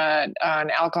from an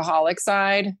alcoholic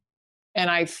side. And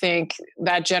I think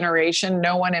that generation,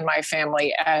 no one in my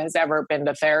family has ever been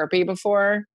to therapy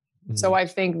before. Mm-hmm. So I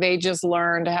think they just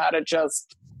learned how to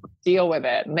just deal with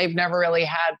it. And they've never really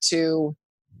had to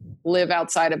live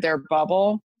outside of their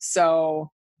bubble.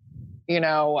 So,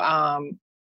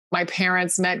 my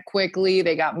parents met quickly.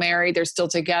 They got married. They're still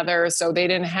together. So they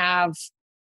didn't have,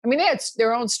 they had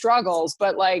their own struggles,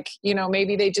 but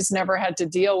maybe they just never had to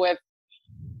deal with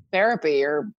therapy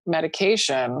or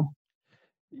medication.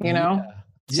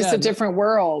 It's just a different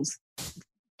world.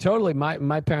 Totally.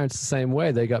 My parents the same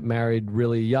way. They got married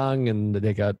really young and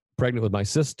they got pregnant with my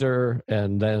sister,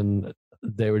 and then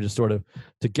they were just sort of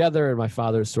together. And my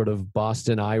father's sort of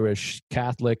Boston Irish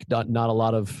Catholic, not a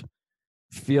lot of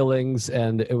feelings.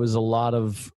 And it was a lot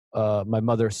of, my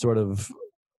mother sort of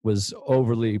was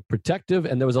overly protective.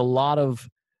 And there was a lot of,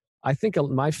 I think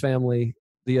my family,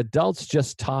 the adults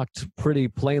just talked pretty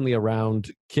plainly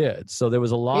around kids. So there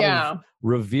was a lot of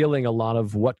revealing a lot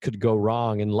of what could go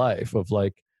wrong in life, of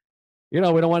like, we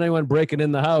don't want anyone breaking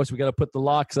in the house. We got to put the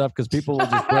locks up because people will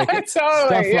just break it. Stuff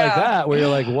like that, where you're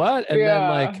like, what? And then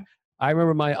like, I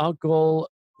remember my uncle,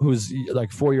 who's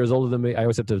like 4 years older than me. I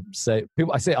always have to say,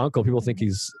 I say uncle, people think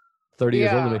he's 30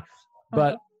 years older than me.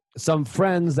 But some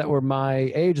friends that were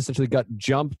my age essentially got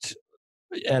jumped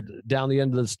down the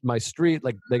end of my street.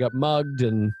 Like they got mugged,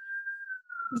 and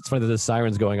it's funny that the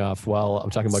siren's going off while I'm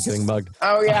talking about getting mugged.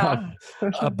 Oh yeah.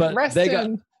 But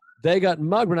they got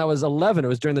mugged when I was 11. It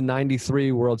was during the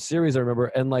 93 World Series, I remember.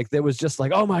 And like, there was just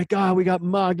like, oh my God, we got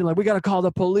mugged. And like, we got to call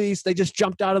the police. They just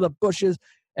jumped out of the bushes.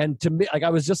 And to me, like,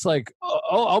 I was just like,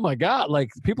 oh my God,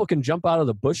 like people can jump out of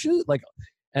the bushes. Like,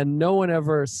 and no one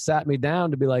ever sat me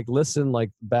down to be like, listen, like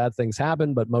bad things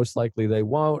happen, but most likely they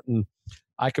won't. And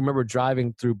I can remember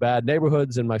driving through bad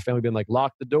neighborhoods and my family being like,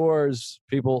 lock the doors,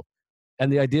 people.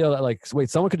 And the idea that like,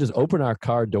 wait, someone could just open our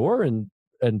car door and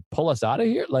pull us out of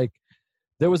here. Like,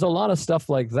 there was a lot of stuff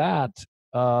like that,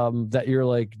 that you're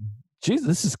like, Jesus,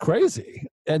 this is crazy.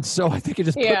 And so I think it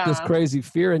just put this crazy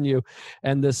fear in you,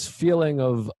 and this feeling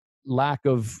of lack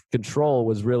of control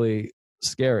was really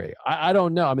scary. I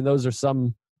don't know. I mean, those are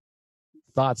some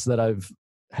thoughts that I've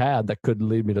had that could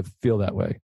lead me to feel that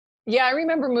way. Yeah, I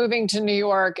remember moving to New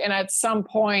York, and at some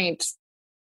point,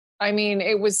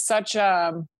 it was such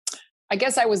I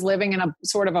guess I was living in a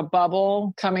sort of a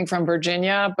bubble coming from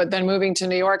Virginia, but then moving to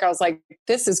New York, I was like,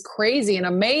 this is crazy and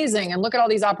amazing. And look at all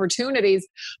these opportunities.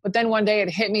 But then one day it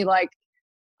hit me like,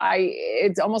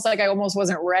 it's almost like I almost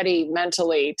wasn't ready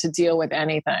mentally to deal with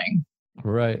anything.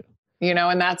 Right.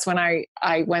 And that's when I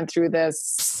went through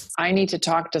this, I need to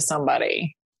talk to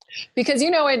somebody, because,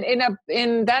 in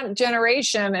that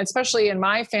generation, especially in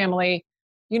my family,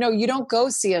 you don't go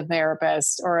see a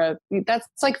therapist that's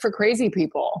like for crazy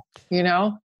people,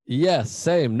 Yes,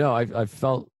 same. No, I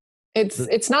felt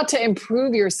it's not to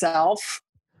improve yourself.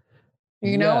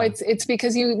 It's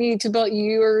because you need to build,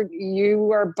 you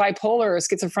are bipolar or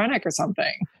schizophrenic or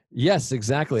something. Yes,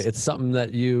 exactly. It's something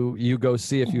that you go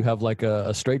see if you have like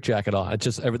a straitjacket on. It's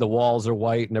just the walls are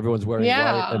white and everyone's wearing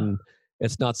white, and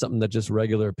it's not something that just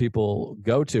regular people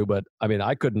go to. But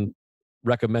I couldn't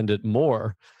recommend it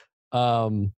more.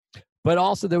 But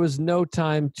also there was no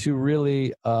time to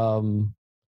really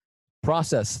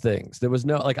process things. There was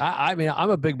no, like, I'm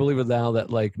a big believer now that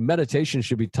like meditation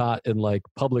should be taught in like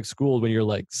public school when you're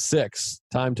like 6,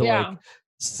 time to like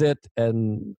sit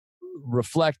and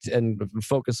reflect and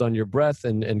focus on your breath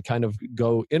and kind of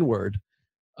go inward.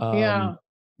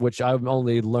 Which I've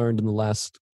only learned in the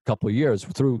last couple of years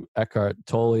through Eckhart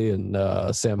Tolle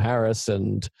and Sam Harris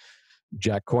and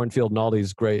Jack Kornfield and all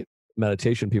these great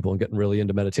meditation people, and getting really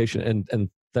into meditation and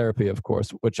therapy, of course,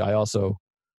 which I also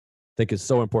think is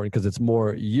so important because it's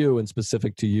more you and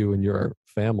specific to you and your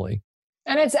family.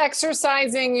 And it's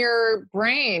exercising your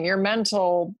brain, your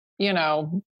mental,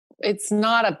 it's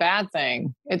not a bad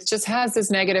thing. It just has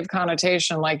this negative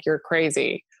connotation like you're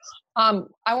crazy. I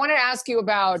want to ask you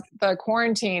about the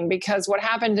quarantine, because what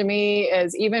happened to me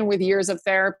is, even with years of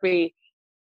therapy,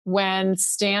 when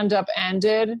stand-up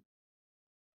ended,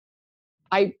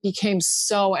 I became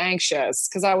so anxious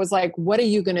because I was like, what are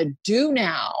you going to do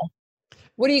now?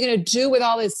 what are you going to do with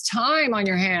all this time on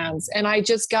your hands? And I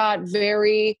just got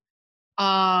very,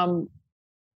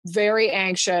 very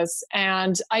anxious.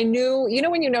 And I knew,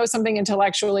 when you know something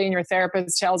intellectually and your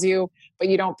therapist tells you, but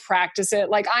you don't practice it.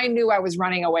 Like, I knew I was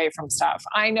running away from stuff.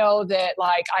 I know that,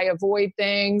 like, I avoid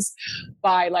things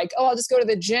by, like, oh, I'll just go to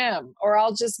the gym, or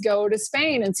I'll just go to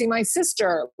Spain and see my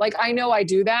sister. Like, I know I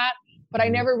do that, but I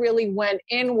never really went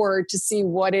inward to see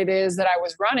what it is that I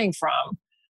was running from.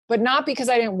 But not because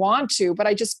I didn't want to, but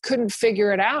I just couldn't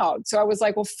figure it out. So I was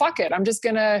like, well, fuck it. I'm just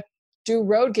going to do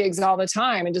road gigs all the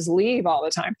time and just leave all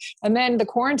the time. And then the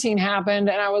quarantine happened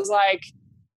and I was like,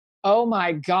 oh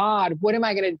my God, what am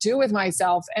I going to do with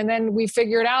myself? And then we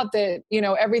figured out that,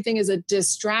 everything is a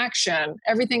distraction.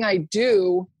 Everything I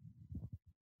do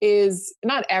is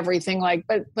not everything,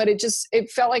 but it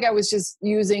felt like I was just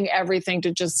using everything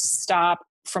to just stop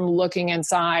from looking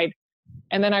inside.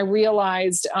 And then I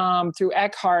realized through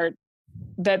Eckhart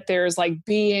that there's like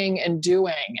being and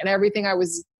doing, and everything I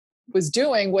was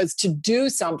doing was to do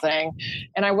something,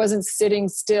 and I wasn't sitting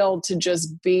still to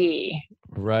just be.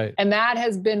 Right. And that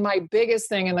has been my biggest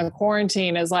thing in the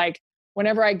quarantine, is like,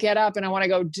 whenever I get up and I want to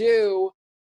go do,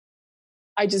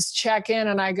 I just check in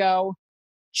and I go,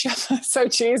 so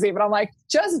cheesy, but I'm like,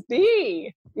 just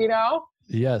be,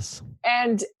 Yes.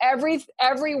 And every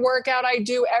workout I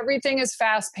do, everything is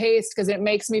fast paced because it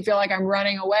makes me feel like I'm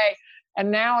running away.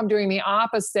 And now I'm doing the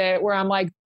opposite, where I'm like,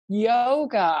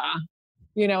 yoga,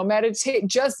 meditate,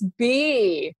 just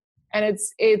be. And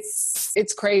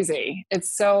it's crazy.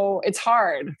 It's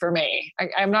hard for me.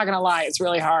 I'm not going to lie. It's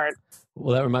really hard.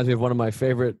 Well, that reminds me of one of my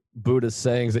favorite Buddhist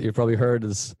sayings that you've probably heard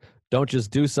is, don't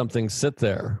just do something, sit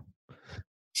there.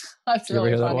 That's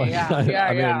really funny.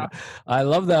 Yeah. I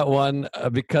love that one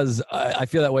because I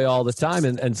feel that way all the time.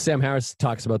 And Sam Harris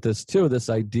talks about this too, this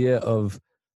idea of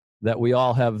that we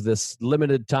all have this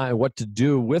limited time, what to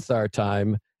do with our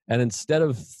time. And instead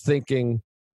of thinking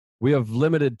we have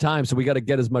limited time, so we got to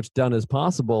get as much done as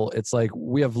possible, it's like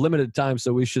we have limited time,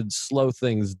 so we should slow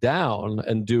things down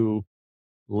and do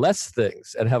less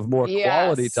things and have more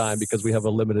quality time because we have a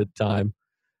limited time.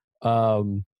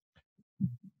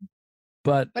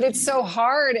 But it's so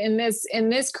hard in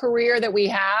this career that we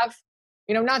have,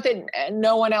 not that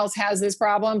no one else has this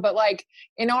problem, but like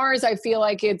in ours, I feel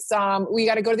like it's, we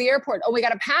got to go to the airport. Oh, we got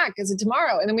to pack. Is it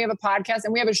tomorrow? And then we have a podcast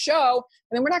and we have a show,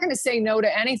 and then we're not going to say no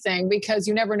to anything because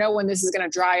you never know when this is going to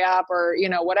dry up or,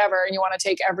 whatever. And you want to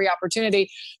take every opportunity.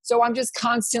 So I'm just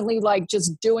constantly like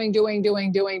just doing.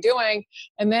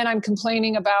 And then I'm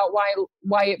complaining about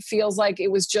why it feels like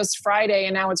it was just Friday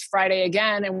and now it's Friday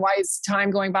again. And why is time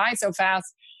going by so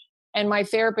fast? And my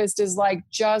therapist is like,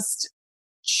 just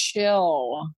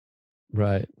chill,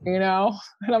 right? And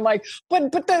I'm like,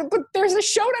 but there's a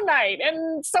show tonight,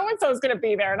 and so and so is going to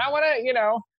be there, and I want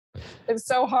to, it's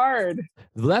so hard.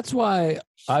 That's why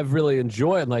I've really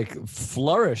enjoyed, like,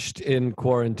 flourished in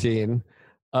quarantine,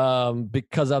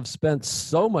 because I've spent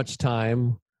so much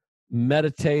time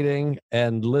meditating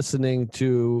and listening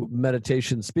to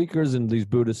meditation speakers and these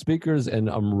Buddhist speakers, and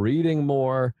I'm reading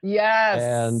more. Yes,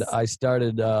 and I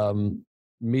started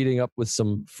meeting up with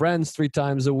some friends 3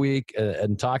 times a week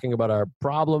and talking about our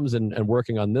problems and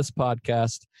working on this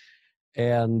podcast.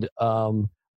 And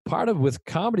part of with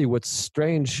comedy, what's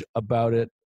strange about it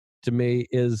to me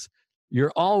is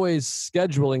you're always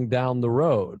scheduling down the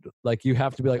road. Like, you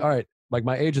have to be like, all right, like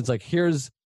my agent's like,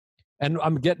 and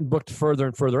I'm getting booked further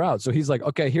and further out. So he's like,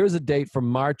 okay, here's a date from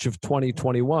March of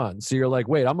 2021. So you're like,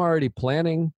 wait, I'm already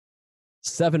planning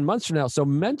 7 months from now. So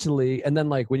mentally, and then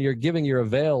like when you're giving your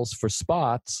avails for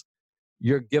spots,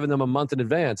 you're giving them a month in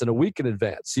advance and a week in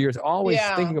advance. So you're always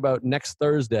thinking about next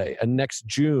Thursday and next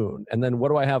June. And then what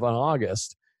do I have on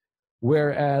August?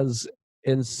 Whereas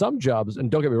in some jobs,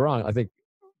 and don't get me wrong, I think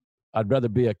I'd rather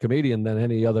be a comedian than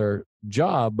any other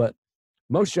job, but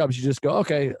most jobs you just go,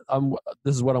 okay,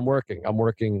 this is what I'm working. I'm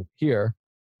working here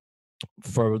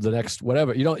for the next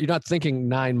whatever. You're not thinking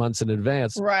 9 months in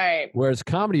advance. Right. Whereas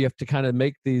comedy, you have to kind of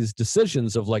make these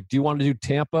decisions of like, do you want to do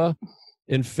Tampa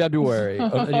in February?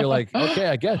 And you're like, okay,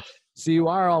 I guess. So you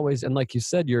are always, and like you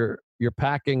said, you're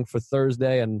packing for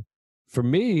Thursday. And for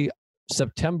me,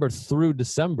 September through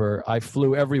December, I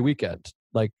flew every weekend,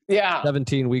 like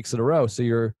 17 weeks in a row. So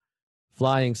you're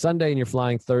flying Sunday and you're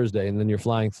flying Thursday, and then you're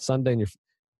flying Sunday, and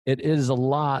it is a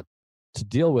lot to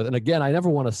deal with. And again, I never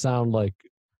want to sound like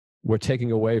we're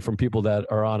taking away from people that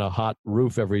are on a hot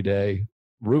roof every day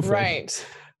roofing. Right.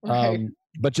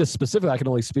 But just specifically, I can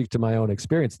only speak to my own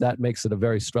experience. That makes it a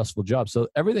very stressful job. So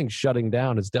everything shutting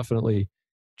down has definitely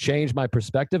changed my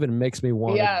perspective and makes me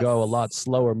want to go a lot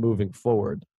slower moving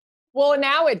forward. Well,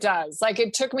 now it does. Like,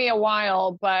 it took me a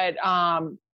while, but,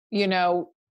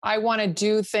 I want to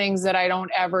do things that I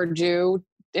don't ever do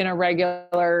in a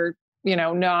regular,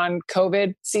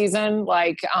 non-COVID season,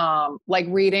 like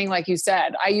reading, like you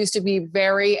said. I used to be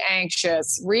very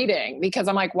anxious reading because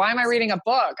I'm like, why am I reading a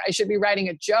book? I should be writing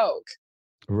a joke,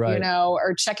 Right.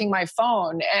 or checking my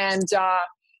phone. And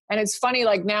it's funny,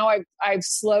 like now I've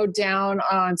slowed down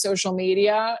on social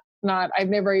media. I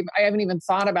haven't even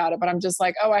thought about it, but I'm just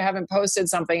like, oh, I haven't posted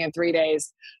something in 3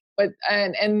 days. But,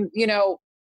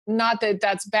 not that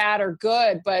that's bad or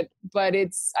good, but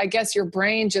it's, I guess your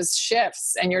brain just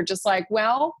shifts and you're just like,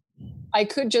 well, I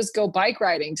could just go bike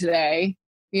riding today,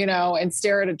 and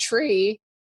stare at a tree,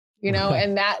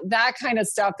 and that kind of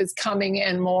stuff is coming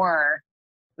in more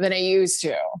than it used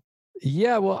to.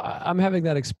 Yeah, well, I'm having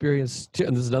that experience too.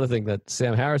 And this is another thing that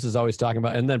Sam Harris is always talking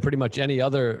about. And then pretty much any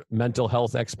other mental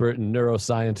health expert and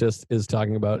neuroscientist is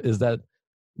talking about, is that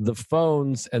the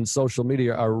phones and social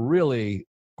media are really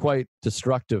quite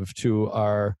destructive to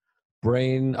our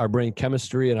brain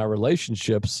chemistry and our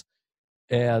relationships.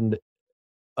 And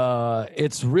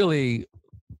it's really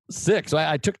sick. So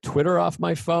I took Twitter off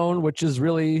my phone, which is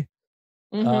really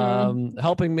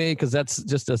helping me, because that's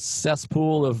just a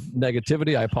cesspool of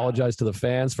negativity. I apologize to the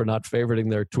fans for not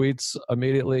favoriting their tweets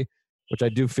immediately, which I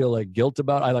do feel like guilt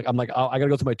about. I'm like, oh, I got to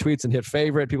go to my tweets and hit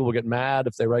favorite. People will get mad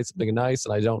if they write something nice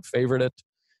and I don't favorite it.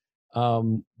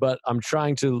 But I'm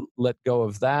trying to let go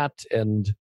of that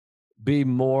and be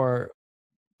more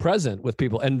present with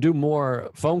people and do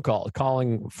more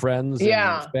calling friends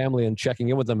and family and checking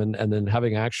in with them and then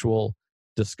having actual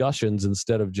discussions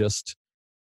instead of just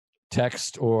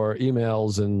text or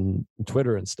emails and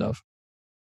Twitter and stuff.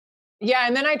 Yeah.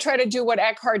 And then I try to do what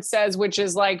Eckhart says, which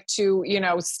is like to,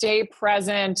 stay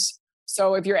present.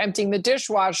 So if you're emptying the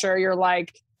dishwasher, you're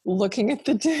like looking at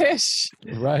the dish,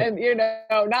 right? And,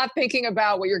 not thinking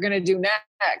about what you're going to do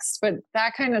next. But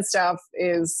that kind of stuff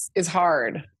is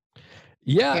hard.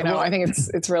 Yeah. I think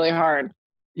it's really hard.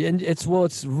 And it's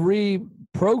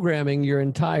reprogramming your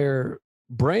entire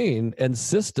brain and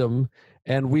system.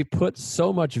 And we put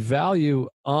so much value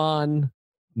on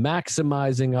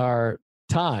maximizing our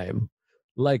time.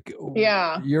 Like,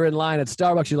 you're in line at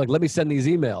Starbucks, you're like, let me send these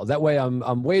emails. That way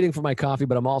I'm waiting for my coffee,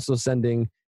 but I'm also sending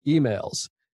emails.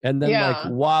 And then like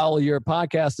while your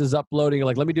podcast is uploading, you're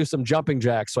like, let me do some jumping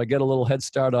jacks so I get a little head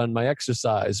start on my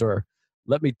exercise, or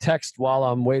let me text while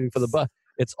I'm waiting for the bus.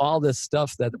 It's all this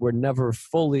stuff that we're never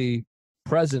fully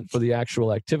present for the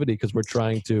actual activity because we're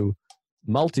trying to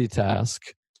multitask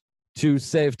to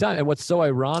save time. And what's so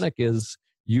ironic is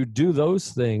you do those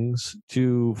things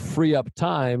to free up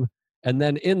time, and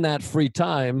then in that free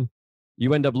time,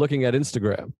 you end up looking at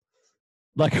Instagram.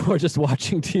 Like we're just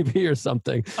watching TV or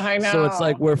something. I know. So it's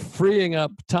like we're freeing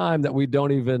up time that we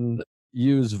don't even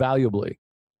use valuably.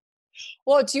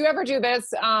 Well, do you ever do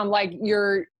this? Like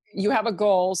you have a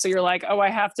goal. So you're like, oh, I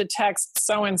have to text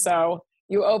so-and-so.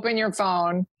 You open your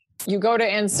phone, you go to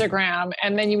Instagram,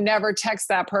 and then you never text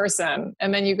that person.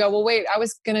 And then you go, well, wait, I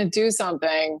was going to do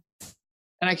something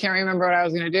and I can't remember what I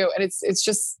was going to do. And it's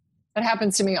just, that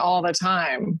happens to me all the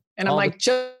time. And I'm like,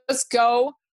 just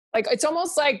go. Like, it's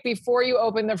almost like before you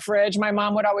open the fridge, my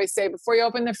mom would always say, before you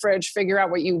open the fridge, figure out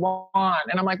what you want.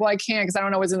 And I'm like, well, I can't because I don't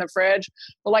know what's in the fridge.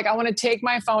 But like, I want to take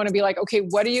my phone and be like, okay,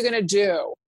 what are you going to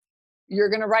do? You're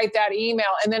going to write that email.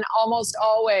 And then almost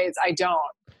always I don't.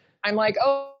 I'm like,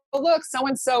 oh, look,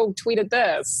 so-and-so tweeted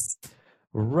this.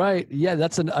 Right. Yeah.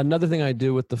 That's another thing I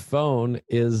do with the phone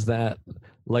is that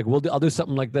like, I'll do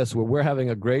something like this where we're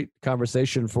having a great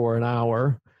conversation for an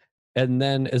hour. And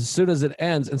then as soon as it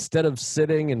ends, instead of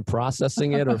sitting and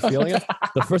processing it or feeling it,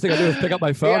 the first thing I do is pick up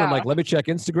my phone. I'm like, let me check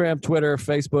Instagram, Twitter,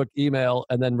 Facebook, email,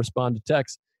 and then respond to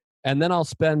text. And then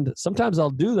sometimes I'll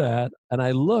do that. And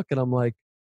I look and I'm like,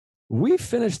 we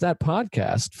finished that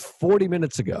podcast 40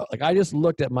 minutes ago. Like I just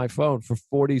looked at my phone for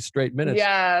 40 straight minutes.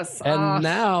 Yes. And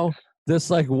now this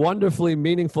like wonderfully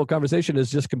meaningful conversation is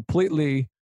just completely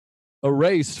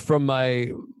erased from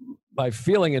my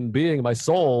feeling and being, my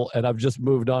soul, and I've just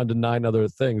moved on to 9 other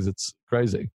things. It's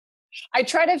crazy. I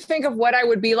try to think of what I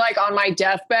would be like on my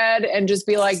deathbed and just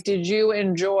be like, did you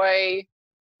enjoy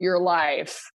your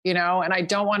life? And I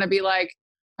don't want to be like,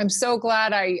 I'm so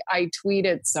glad I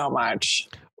tweeted so much.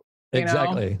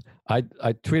 Exactly. I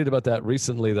tweeted about that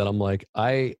recently that I'm like,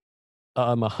 I'm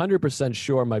 100%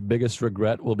 sure my biggest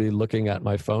regret will be looking at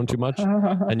my phone too much.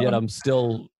 And yet I'm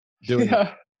still doing it.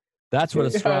 That's what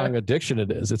a strong addiction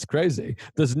it is. It's crazy.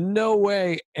 There's no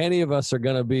way any of us are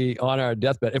going to be on our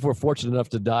deathbed if we're fortunate enough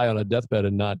to die on a deathbed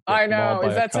and not. I know.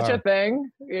 Is that such a thing?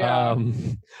 Yeah.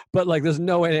 But like, there's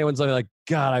no way anyone's like,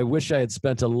 God, I wish I had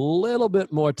spent a little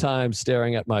bit more time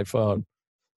staring at my phone.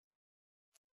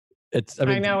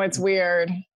 I know, it's weird.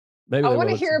 Maybe I they want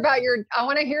to will. hear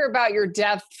about your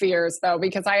death fears though,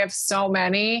 because I have so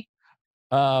many.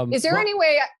 Is there Well, any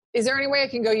way? Is there any way I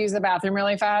can go use the bathroom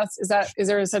really fast? Is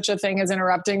there such a thing as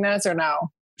interrupting this or no?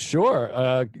 sure. You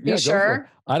Yeah, go for it. sure?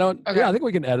 I don't. Okay. Yeah, I think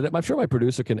we can edit it. I'm sure my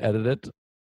producer can edit it.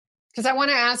 Because I want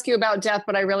to ask you about death,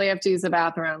 but I really have to use the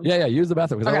bathroom. Yeah, use the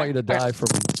bathroom because I Okay. don't want you to Okay. die from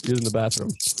using the bathroom.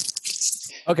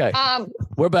 Okay, Um,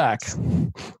 we're back.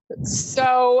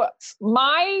 so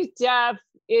my death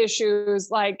issues,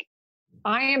 like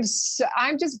I'm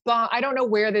just I don't know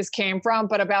where this came from,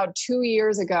 but about 2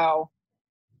 years ago,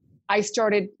 I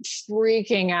started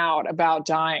freaking out about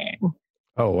dying.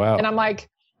 Oh wow. And I'm like,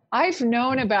 I've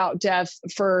known about death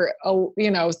for,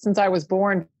 since I was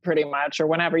born pretty much, or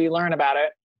whenever you learn about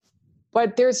it.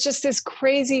 But there's just this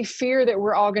crazy fear that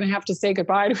we're all going to have to say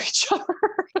goodbye to each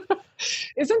other.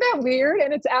 Isn't that weird?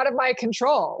 And it's out of my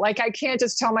control. Like, I can't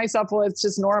just tell myself, well, it's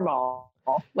just normal.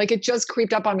 Like, it just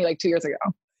creeped up on me like 2 years ago.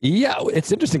 Yeah,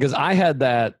 it's interesting because I had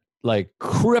that like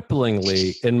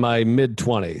cripplingly in my mid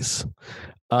 20s.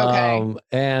 Okay.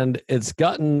 And it's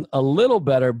gotten a little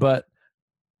better, but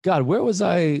God, where was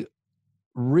I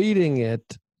reading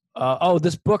it?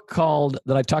 This book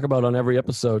that I talk about on every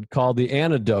episode called The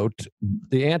Antidote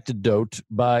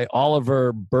by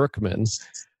Oliver Berkman,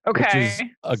 which is Okay.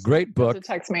 a great book To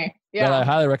text me. that I Yeah.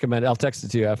 highly recommend. I'll text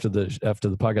it to you after the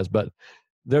podcast, but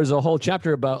there's a whole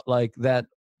chapter about like that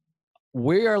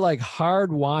we are like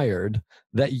hardwired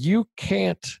that you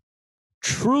can't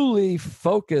truly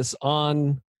focus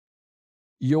on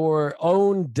your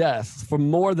own death for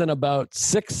more than about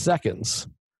 6 seconds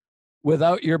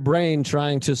without your brain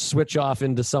trying to switch off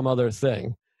into some other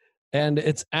thing. And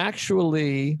it's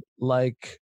actually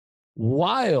like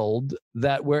wild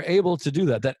that we're able to do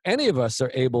that any of us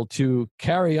are able to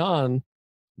carry on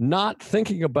not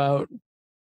thinking about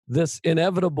this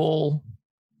inevitable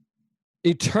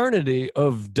eternity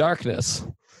of darkness.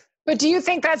 But do you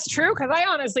think that's true? Because I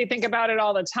honestly think about it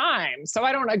all the time. So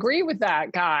I don't agree with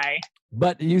that guy.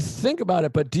 But you think about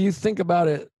it, but do you think about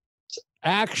it,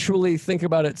 actually think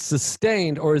about it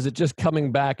sustained, or is it just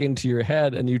coming back into your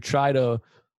head and you try to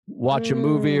watch a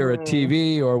movie or a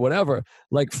TV or whatever,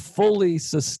 like fully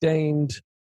sustained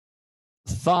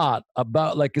thought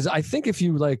about like, because I think if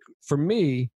you like, for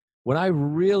me, when I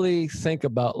really think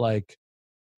about like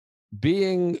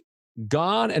being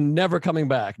gone and never coming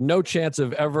back, no chance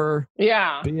of ever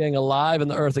being alive in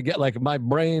the earth again, like my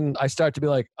brain, I start to be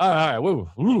like, all right,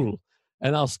 woo,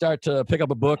 and I'll start to pick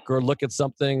up a book or look at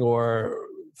something or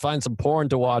find some porn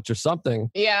to watch or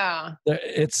something. Yeah.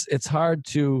 It's hard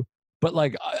to, but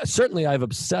like certainly I've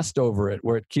obsessed over it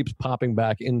where it keeps popping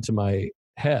back into my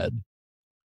head.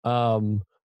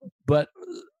 But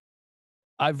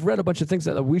I've read a bunch of things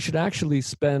that we should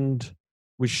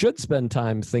spend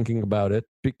time thinking about it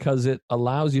because it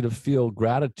allows you to feel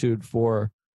gratitude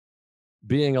for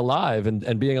being alive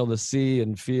and being able to see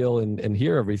and feel and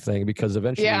hear everything, because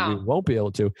eventually we won't be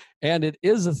able to. And it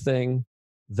is a thing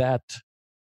that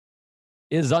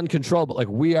is uncontrollable. Like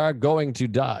we are going to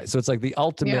die. So it's like the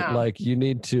ultimate, like you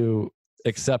need to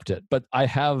accept it. But I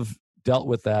have dealt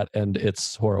with that and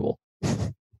it's horrible.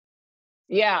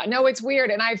 Yeah, no, it's weird.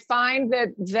 And I find that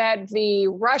the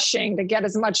rushing to get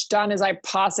as much done as I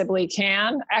possibly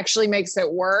can actually makes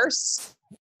it worse.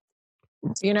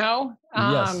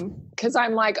 Yes. Because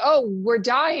I'm like, oh, we're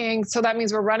dying. So that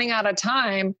means we're running out of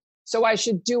time. So I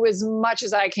should do as much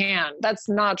as I can. That's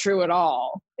not true at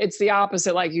all. It's the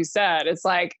opposite, like you said. It's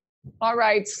like, all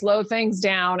right, slow things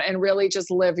down and really just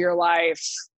live your life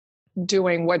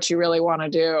doing what you really want to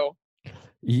do.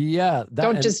 Yeah.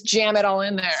 Don't just jam it all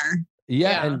in there.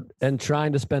 Yeah. And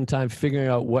trying to spend time figuring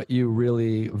out what you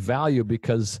really value,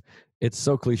 because it's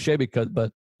so cliche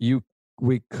but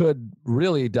we could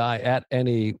really die at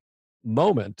any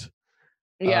moment.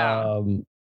 Yeah.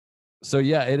 So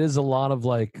yeah, it is a lot of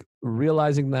like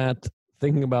realizing that,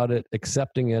 thinking about it,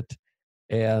 accepting it,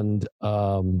 and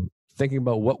thinking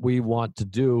about what we want to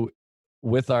do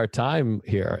with our time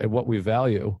here and what we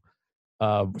value.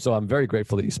 So I'm very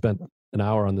grateful that you spent an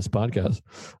hour on this podcast.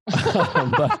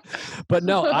 but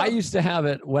no, I used to have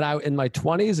it when in my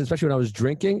 20s, especially when I was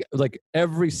drinking, like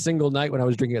every single night when I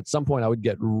was drinking, at some point I would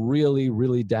get really,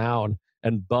 really down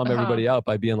and bum everybody out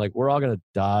by being like, we're all going to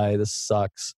die. This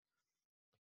sucks.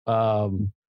 But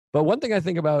one thing I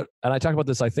think about, and I talked about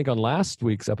this, I think on last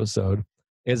week's episode,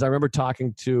 is I remember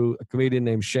talking to a comedian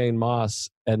named Shane Moss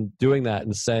and doing that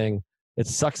and saying, it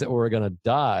sucks that we're going to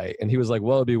die. And he was like,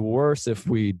 well, it'd be worse if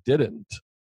we didn't.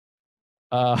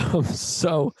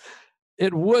 So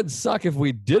it would suck if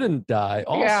we didn't die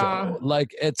also. Yeah.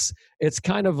 Like it's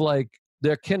kind of like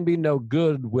there can be no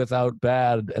good without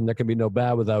bad, and there can be no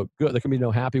bad without good. There can be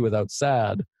no happy without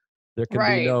sad. There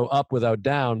can be no up without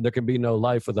down. There can be no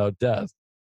life without death.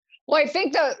 Well, I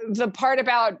think the part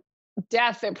about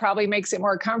death that probably makes it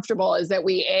more comfortable is that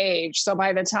we age. So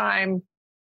by the time,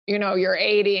 you're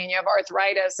 80 and you have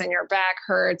arthritis and your back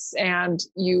hurts and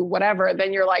you whatever,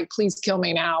 then you're like, please kill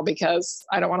me now because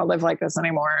I don't want to live like this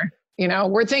anymore.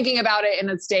 We're thinking about it in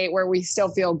a state where we still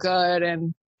feel good,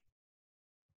 and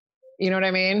you know what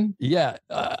I mean? Yeah.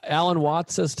 Alan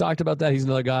Watts has talked about that. He's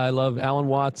another guy I love. Alan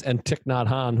Watts and Thich Nhat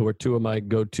Hanh, who are two of my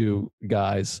go-to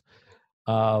guys.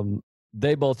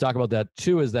 They both talk about that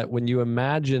too, is that when you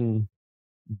imagine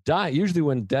dying, usually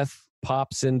when death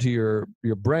pops into your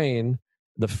brain,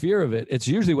 the fear of it, it's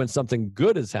usually when something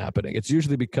good is happening. It's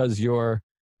usually because you're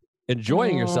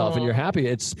enjoying yourself and you're happy.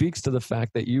 It speaks to the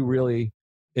fact that you really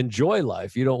enjoy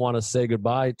life. You don't want to say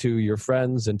goodbye to your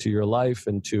friends and to your life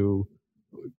and to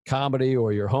comedy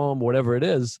or your home, whatever it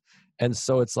is. And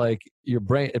so it's like your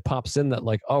brain, it pops in that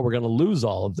like, oh, we're going to lose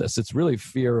all of this. It's really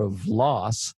fear of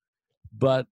loss.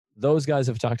 But those guys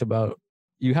have talked about,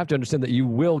 you have to understand that you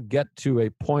will get to a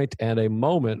point and a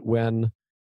moment when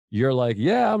you're like,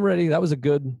 yeah, I'm ready. That was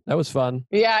fun.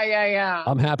 Yeah.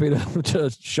 I'm happy to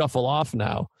shuffle off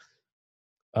now.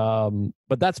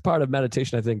 But that's part of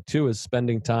meditation, I think, too, is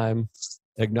spending time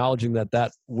acknowledging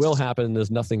that will happen and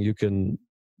there's nothing you can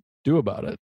do about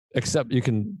it, except you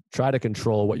can try to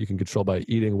control what you can control by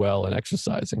eating well and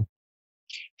exercising.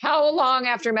 How long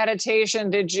after meditation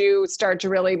did you start to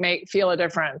really feel a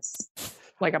difference,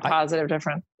 like a positive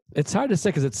difference? It's hard to say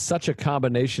because it's such a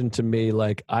combination to me.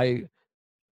 Like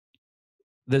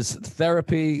this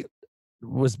therapy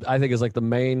I think is like the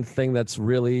main thing that's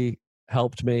really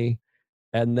helped me.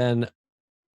 And then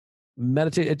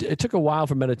meditate. It took a while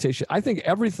for meditation. I think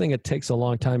everything, it takes a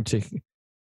long time to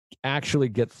actually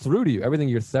get through to you. Everything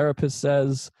your therapist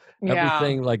says,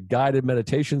 everything like guided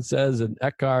meditation says, and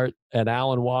Eckhart and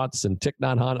Alan Watts and Thich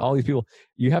Nhat Hanh, all these people,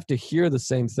 you have to hear the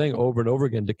same thing over and over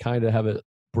again to kind of have it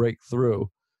break through.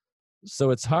 So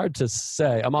it's hard to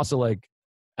say. I'm also like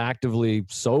actively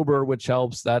sober, which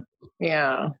helps. That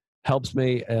helps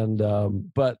me.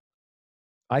 And but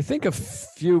I think a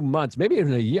few months, maybe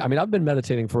even a year. I mean, I've been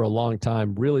meditating for a long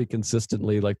time, really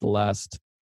consistently, like the last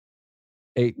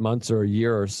 8 months or a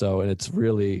year or so. And it's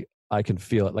really, I can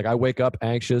feel it. Like I wake up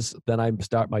anxious, then I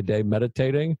start my day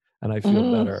meditating and I feel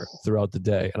better throughout the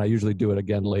day. And I usually do it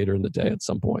again later in the day at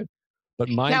some point. But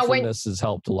mindfulness has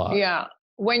helped a lot. Yeah.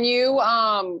 When you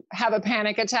have a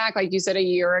panic attack, like you said a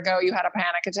year ago, you had a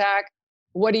panic attack.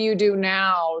 What do you do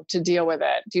now to deal with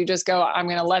it? Do you just go, I'm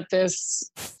going to let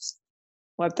this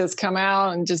come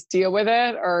out and just deal with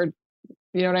it? Or,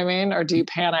 you know what I mean? Or do you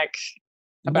panic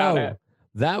about it?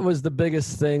 That was the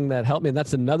biggest thing that helped me. And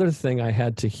that's another thing I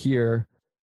had to hear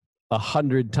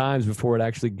 100 times before it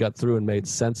actually got through and made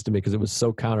sense to me, because it was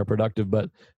so counterproductive. But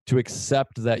to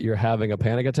accept that you're having a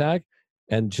panic attack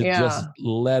and to just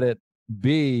let it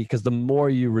be, because the more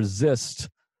you resist,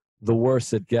 the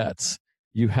worse it gets.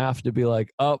 You have to be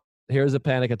like, oh, here's a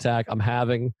panic attack I'm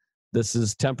having. This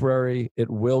is temporary. It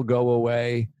will go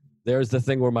away. There's the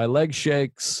thing where my leg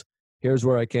shakes. Here's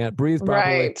where I can't breathe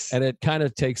properly. Right. And it kind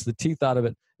of takes the teeth out of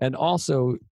it. And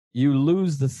also you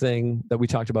lose the thing that we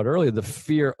talked about earlier, the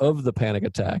fear of the panic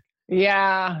attack.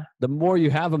 Yeah. The more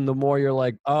you have them, the more you're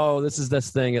like, oh, this is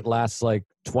this thing. It lasts like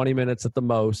 20 minutes at the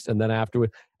most. And then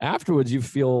afterwards you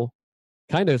feel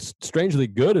kind of strangely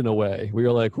good in a way where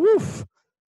you're like, woof,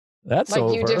 that's like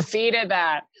over. You defeated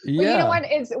that. Yeah. But you know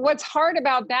what? What's hard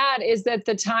about that is that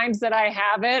the times that I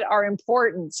have it are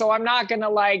important. So I'm not going to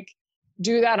like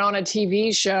do that on a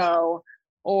TV show,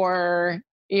 or,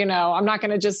 I'm not going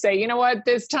to just say, you know what,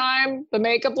 this time the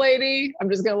makeup lady, I'm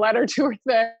just going to let her do her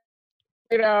thing,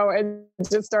 and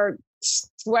just start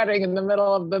sweating in the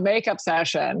middle of the makeup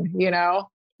session,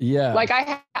 Yeah. Like I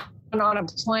had on a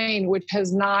plane, which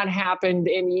has not happened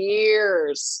in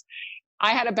years.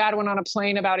 I had a bad one on a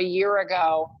plane about a year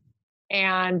ago,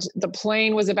 and the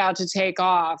plane was about to take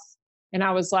off. And I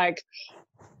was like,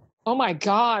 oh my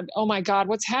God,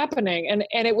 what's happening?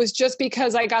 And it was just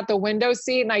because I got the window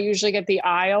seat and I usually get the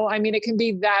aisle. I mean, it can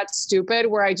be that stupid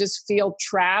where I just feel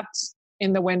trapped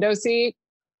in the window seat.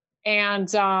 And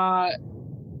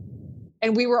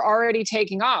we were already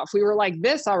taking off. We were like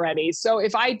this already. So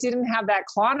if I didn't have that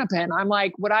Klonopin, I'm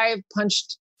like, would I have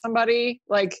punched somebody?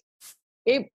 Like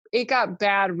it got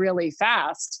bad really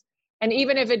fast. And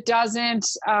even if it doesn't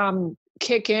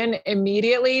kick in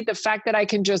immediately, the fact that I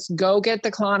can just go get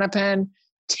the Klonopin,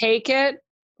 take it,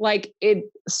 like it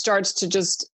starts to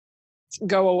just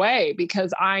go away,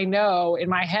 because I know in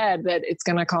my head that it's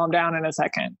going to calm down in a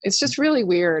second. It's just really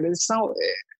weird.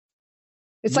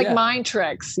 It's like mind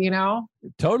tricks, you know?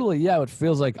 Totally. Yeah. It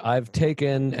feels like I've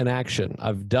taken an action.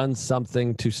 I've done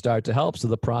something to start to help. So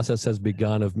the process has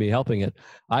begun of me helping it.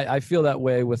 I feel that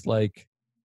way with like,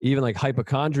 even like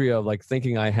hypochondria, of like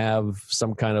thinking I have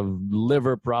some kind of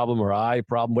liver problem or eye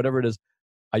problem, whatever it is.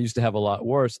 I used to have a lot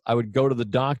worse. I would go to the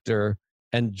doctor,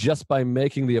 and just by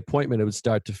making the appointment, it would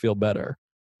start to feel better.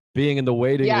 Being in the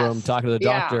waiting room, talking to the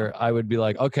doctor, I would be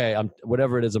like, okay, I'm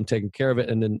whatever it is, I'm taking care of it.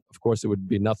 And then of course it would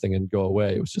be nothing and go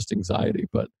away. It was just anxiety.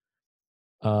 But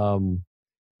I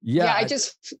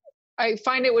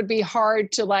find it would be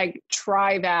hard to like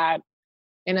try that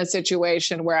in a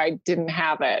situation where I didn't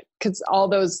have it. Cause all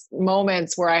those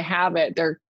moments where I have it,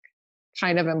 they're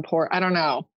kind of important. I don't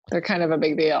know. They're kind of a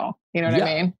big deal. You know what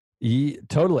I mean? Yeah,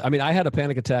 totally. I mean, I had a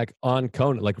panic attack on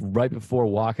Conan, like right before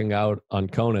walking out on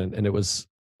Conan, and it was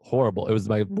horrible. It was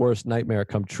my worst nightmare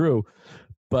come true.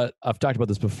 But I've talked about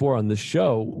this before on this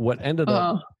show. What ended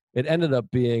up, it ended up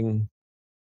being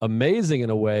amazing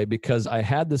in a way, because I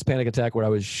had this panic attack where I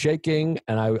was shaking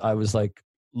and I was like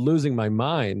losing my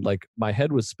mind, like my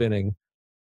head was spinning,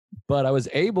 but I was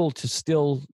able to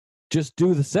still just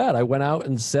do the set. I went out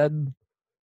and said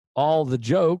all the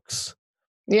jokes.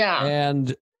 Yeah.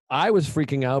 And I was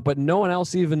freaking out, but no one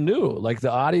else even knew. Like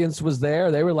the audience was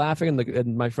there. They were laughing,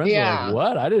 and my friends were like,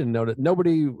 what? I didn't know that.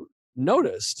 Nobody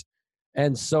noticed.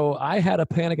 And so I had a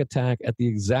panic attack at the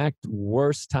exact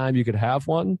worst time you could have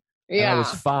one. And I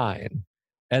was fine.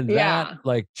 And that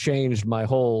like changed my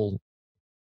whole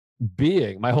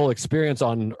being, my whole experience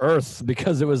on earth,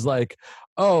 because it was like,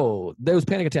 oh, those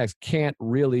panic attacks can't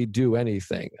really do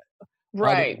anything.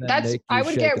 Right. I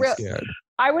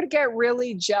would get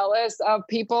really jealous of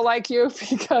people like you,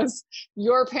 because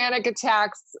your panic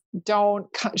attacks don't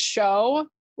show,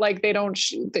 like they don't,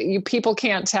 people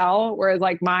can't tell. Whereas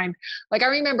like mine, like I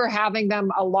remember having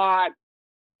them a lot,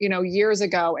 you know, years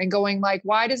ago, and going like,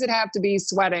 why does it have to be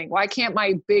sweating? Why can't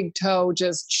my big toe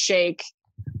just shake,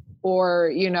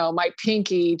 or, you know, my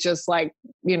pinky just like,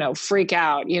 you know, freak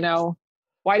out, you know?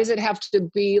 Why does it have to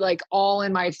be like all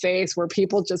in my face where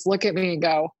people just look at me and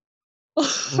go,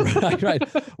 right.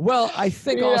 Well, I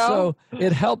think also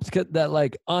it helps that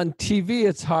like on TV,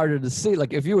 it's harder to see.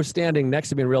 Like if you were standing next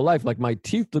to me in real life, like my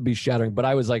teeth would be shattering, but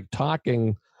I was like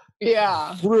talking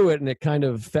through it and it kind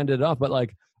of fended off. But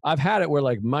like I've had it where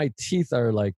like my teeth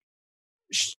are like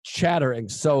chattering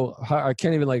so hard, I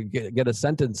can't even like get a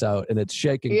sentence out, and it's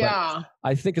shaking. But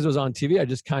I think as it was on TV, I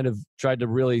just kind of tried to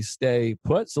really stay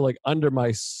put. So like under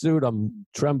my suit, I'm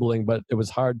trembling, but it was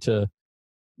hard to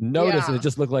notice, and it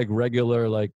just looked like regular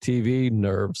like TV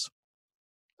nerves.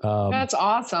 That's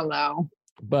awesome though,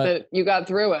 but you got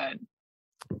through it.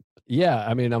 Yeah,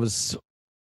 I mean, I was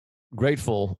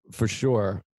grateful for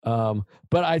sure. But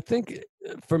I think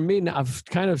for me now, I've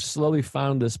kind of slowly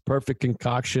found this perfect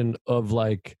concoction of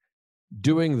like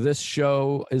doing this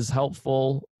show is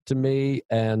helpful to me,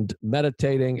 and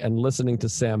meditating and listening to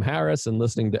Sam Harris and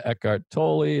listening to Eckhart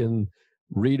Tolle and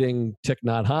reading Thich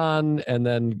Nhat Hanh, and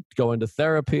then going to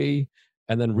therapy,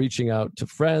 and then reaching out to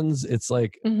friends. It's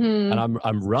like, and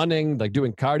I'm running, like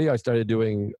doing cardio. I started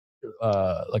doing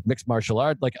like mixed martial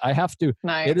art. Like I have to,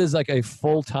 it is like a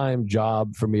full-time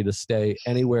job for me to stay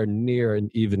anywhere near an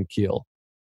even keel.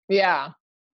 Yeah.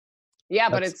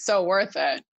 But it's so worth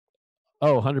it.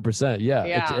 Oh, 100%.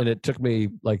 Yeah. And it took me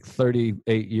like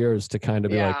 38 years to kind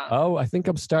of be like, oh, I think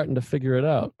I'm starting to figure it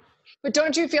out. But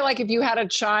don't you feel like if you had a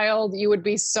child, you would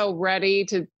be so ready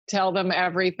to tell them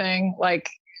everything? Like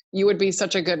you would be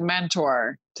such a good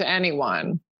mentor to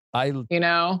anyone, you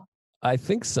know? I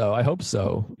think so. I hope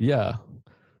so. Yeah.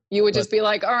 You would just be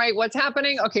like, all right, what's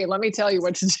happening? Okay, let me tell you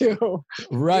what to do.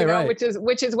 Right, right. Which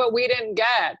is what we didn't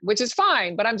get, which is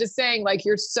fine. But I'm just saying, like,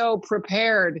 you're so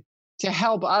prepared to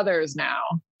help others now.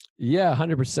 Yeah,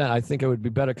 100%. I think it would be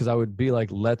better because I would be like,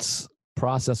 let's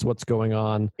process what's going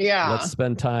on. Yeah. Let's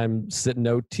spend time sitting,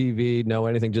 no TV, no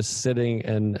anything, just sitting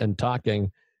and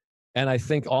talking. And I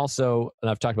think also, and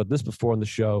I've talked about this before on the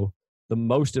show, the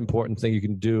most important thing you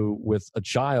can do with a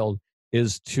child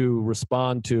is to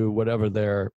respond to whatever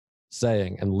they're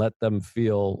saying and let them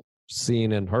feel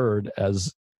seen and heard,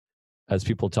 as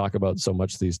people talk about so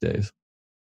much these days.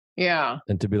 Yeah.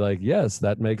 And to be like, yes,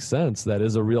 that makes sense. That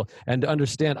is a real, and to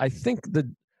understand, I think that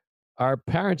our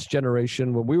parents'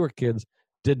 generation, when we were kids,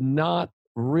 did not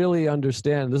really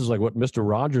understand. This is like what Mr.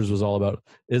 Rogers was all about,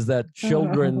 is that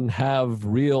children have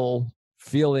real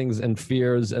feelings and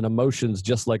fears and emotions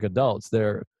just like adults.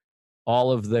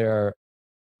 All of their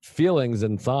feelings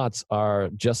and thoughts are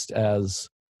just as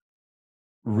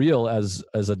real as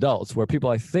adults, where people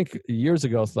I think years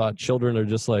ago thought children are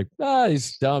just like,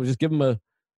 he's dumb, just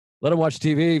let him watch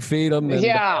TV, feed him, and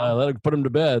let him put him to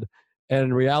bed. And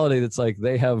in reality, it's like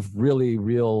they have really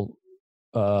real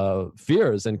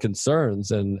fears and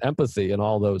concerns and empathy and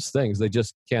all those things. They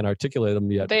just can't articulate them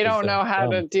yet. They don't know how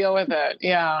to deal with it.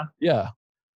 Yeah. Yeah.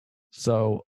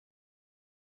 So,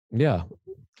 yeah.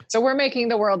 So we're making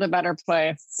the world a better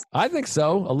place. I think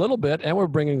so, a little bit, and we're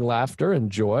bringing laughter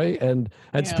and joy. And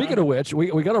speaking of which, we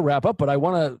got to wrap up. But I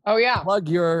want to plug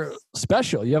your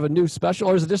special. You have a new special,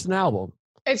 or is it just an album?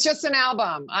 It's just an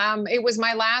album. It was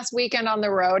my last weekend on the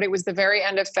road. It was the very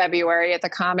end of February at the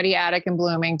Comedy Attic in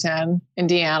Bloomington,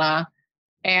 Indiana.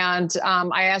 And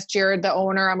I asked Jared, the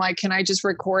owner, I'm like, can I just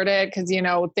record it? Because,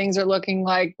 things are looking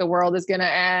like the world is going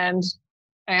to end.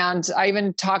 And I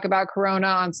even talk about Corona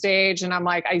on stage. And I'm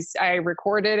like, I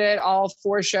recorded it, all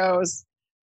 4 shows.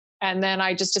 And then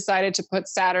I just decided to put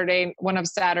one of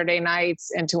Saturday nights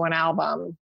into an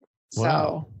album.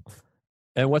 Wow. So.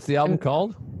 And what's the album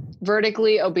called?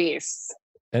 Vertically Obese.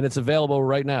 And it's available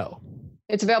right now.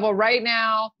 It's available right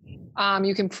now.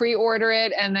 You can pre-order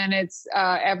it, and then it's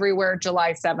everywhere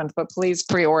July 7th, but please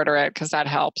pre-order it because that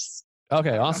helps.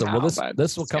 Okay, awesome. Well,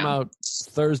 this will come out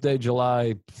Thursday,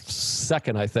 July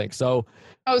 2nd, I think. So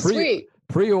sweet.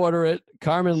 Pre-order it.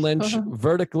 Carmen Lynch,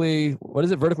 Vertically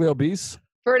Obese?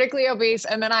 Vertically Obese.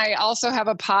 And then I also have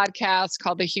a podcast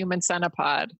called The Human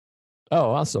Centipod.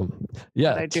 Oh, awesome.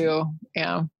 Yeah. I do.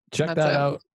 Yeah. Check that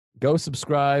out. Go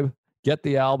subscribe. Get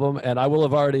the album. And I will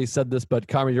have already said this, but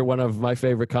Carmen, you're one of my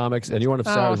favorite comics, and you're one of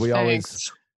Sarah's.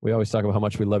 We always talk about how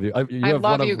much we love you. I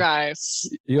love you guys.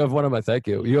 You have one of my, thank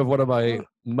you. You have one of my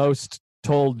most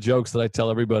told jokes that I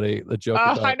tell everybody. The joke.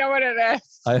 Oh, I know what it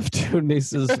is. I have 2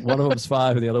 nieces. One of them's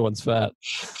 5 and the other one's fat.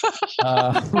 It's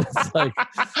like one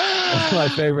of my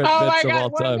favorite bits of all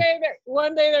time.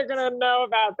 One day they're going to know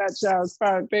about that joke,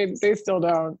 but they still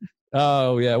don't.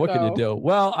 Oh, yeah. What can you do?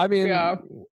 Well, I mean,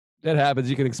 it happens.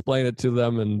 You can explain it to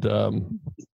them and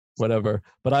whatever.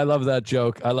 But I love that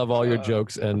joke. I love all your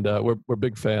jokes, and we're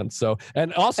big fans. So,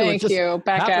 and also, thank you.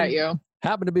 Back at you.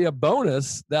 Happened to be a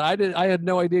bonus that I had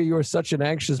no idea you were such an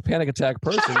anxious panic attack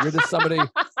person. You're just somebody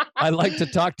I like to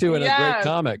talk to and a great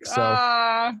comic.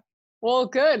 So, well,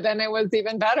 good. Then it was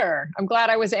even better. I'm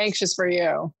glad I was anxious for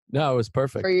you. No, it was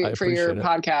perfect for your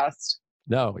podcast.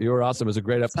 No, you were awesome. It was a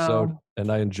great episode,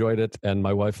 and I enjoyed it. And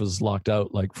my wife was locked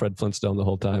out like Fred Flintstone the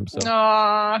whole time. So,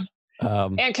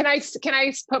 and can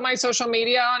I put my social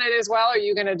media on it as well? Or are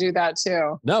you going to do that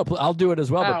too? No, I'll do it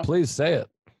as well. But please say it.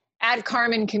 At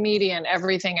Carmen Comedian,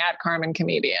 everything at Carmen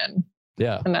Comedian.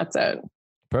 Yeah, and that's it.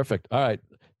 Perfect. All right,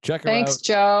 check her out. Thanks,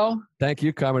 Joe. Thank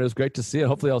you, Carmen. It was great to see you.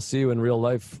 Hopefully, I'll see you in real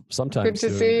life sometime. Good to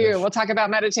see you. We'll talk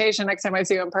about meditation next time I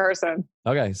see you in person.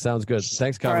 Okay, sounds good.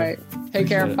 Thanks, Carmen. All right, take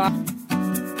care. Bye.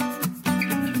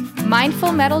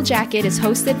 Mindful Metal Jacket is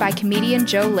hosted by comedian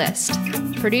Joe List.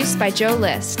 Produced by Joe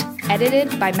List.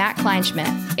 Edited by Matt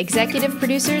Kleinschmidt. Executive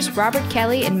producers Robert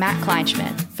Kelly and Matt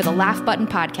Kleinschmidt for the Laugh Button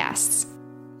Podcasts.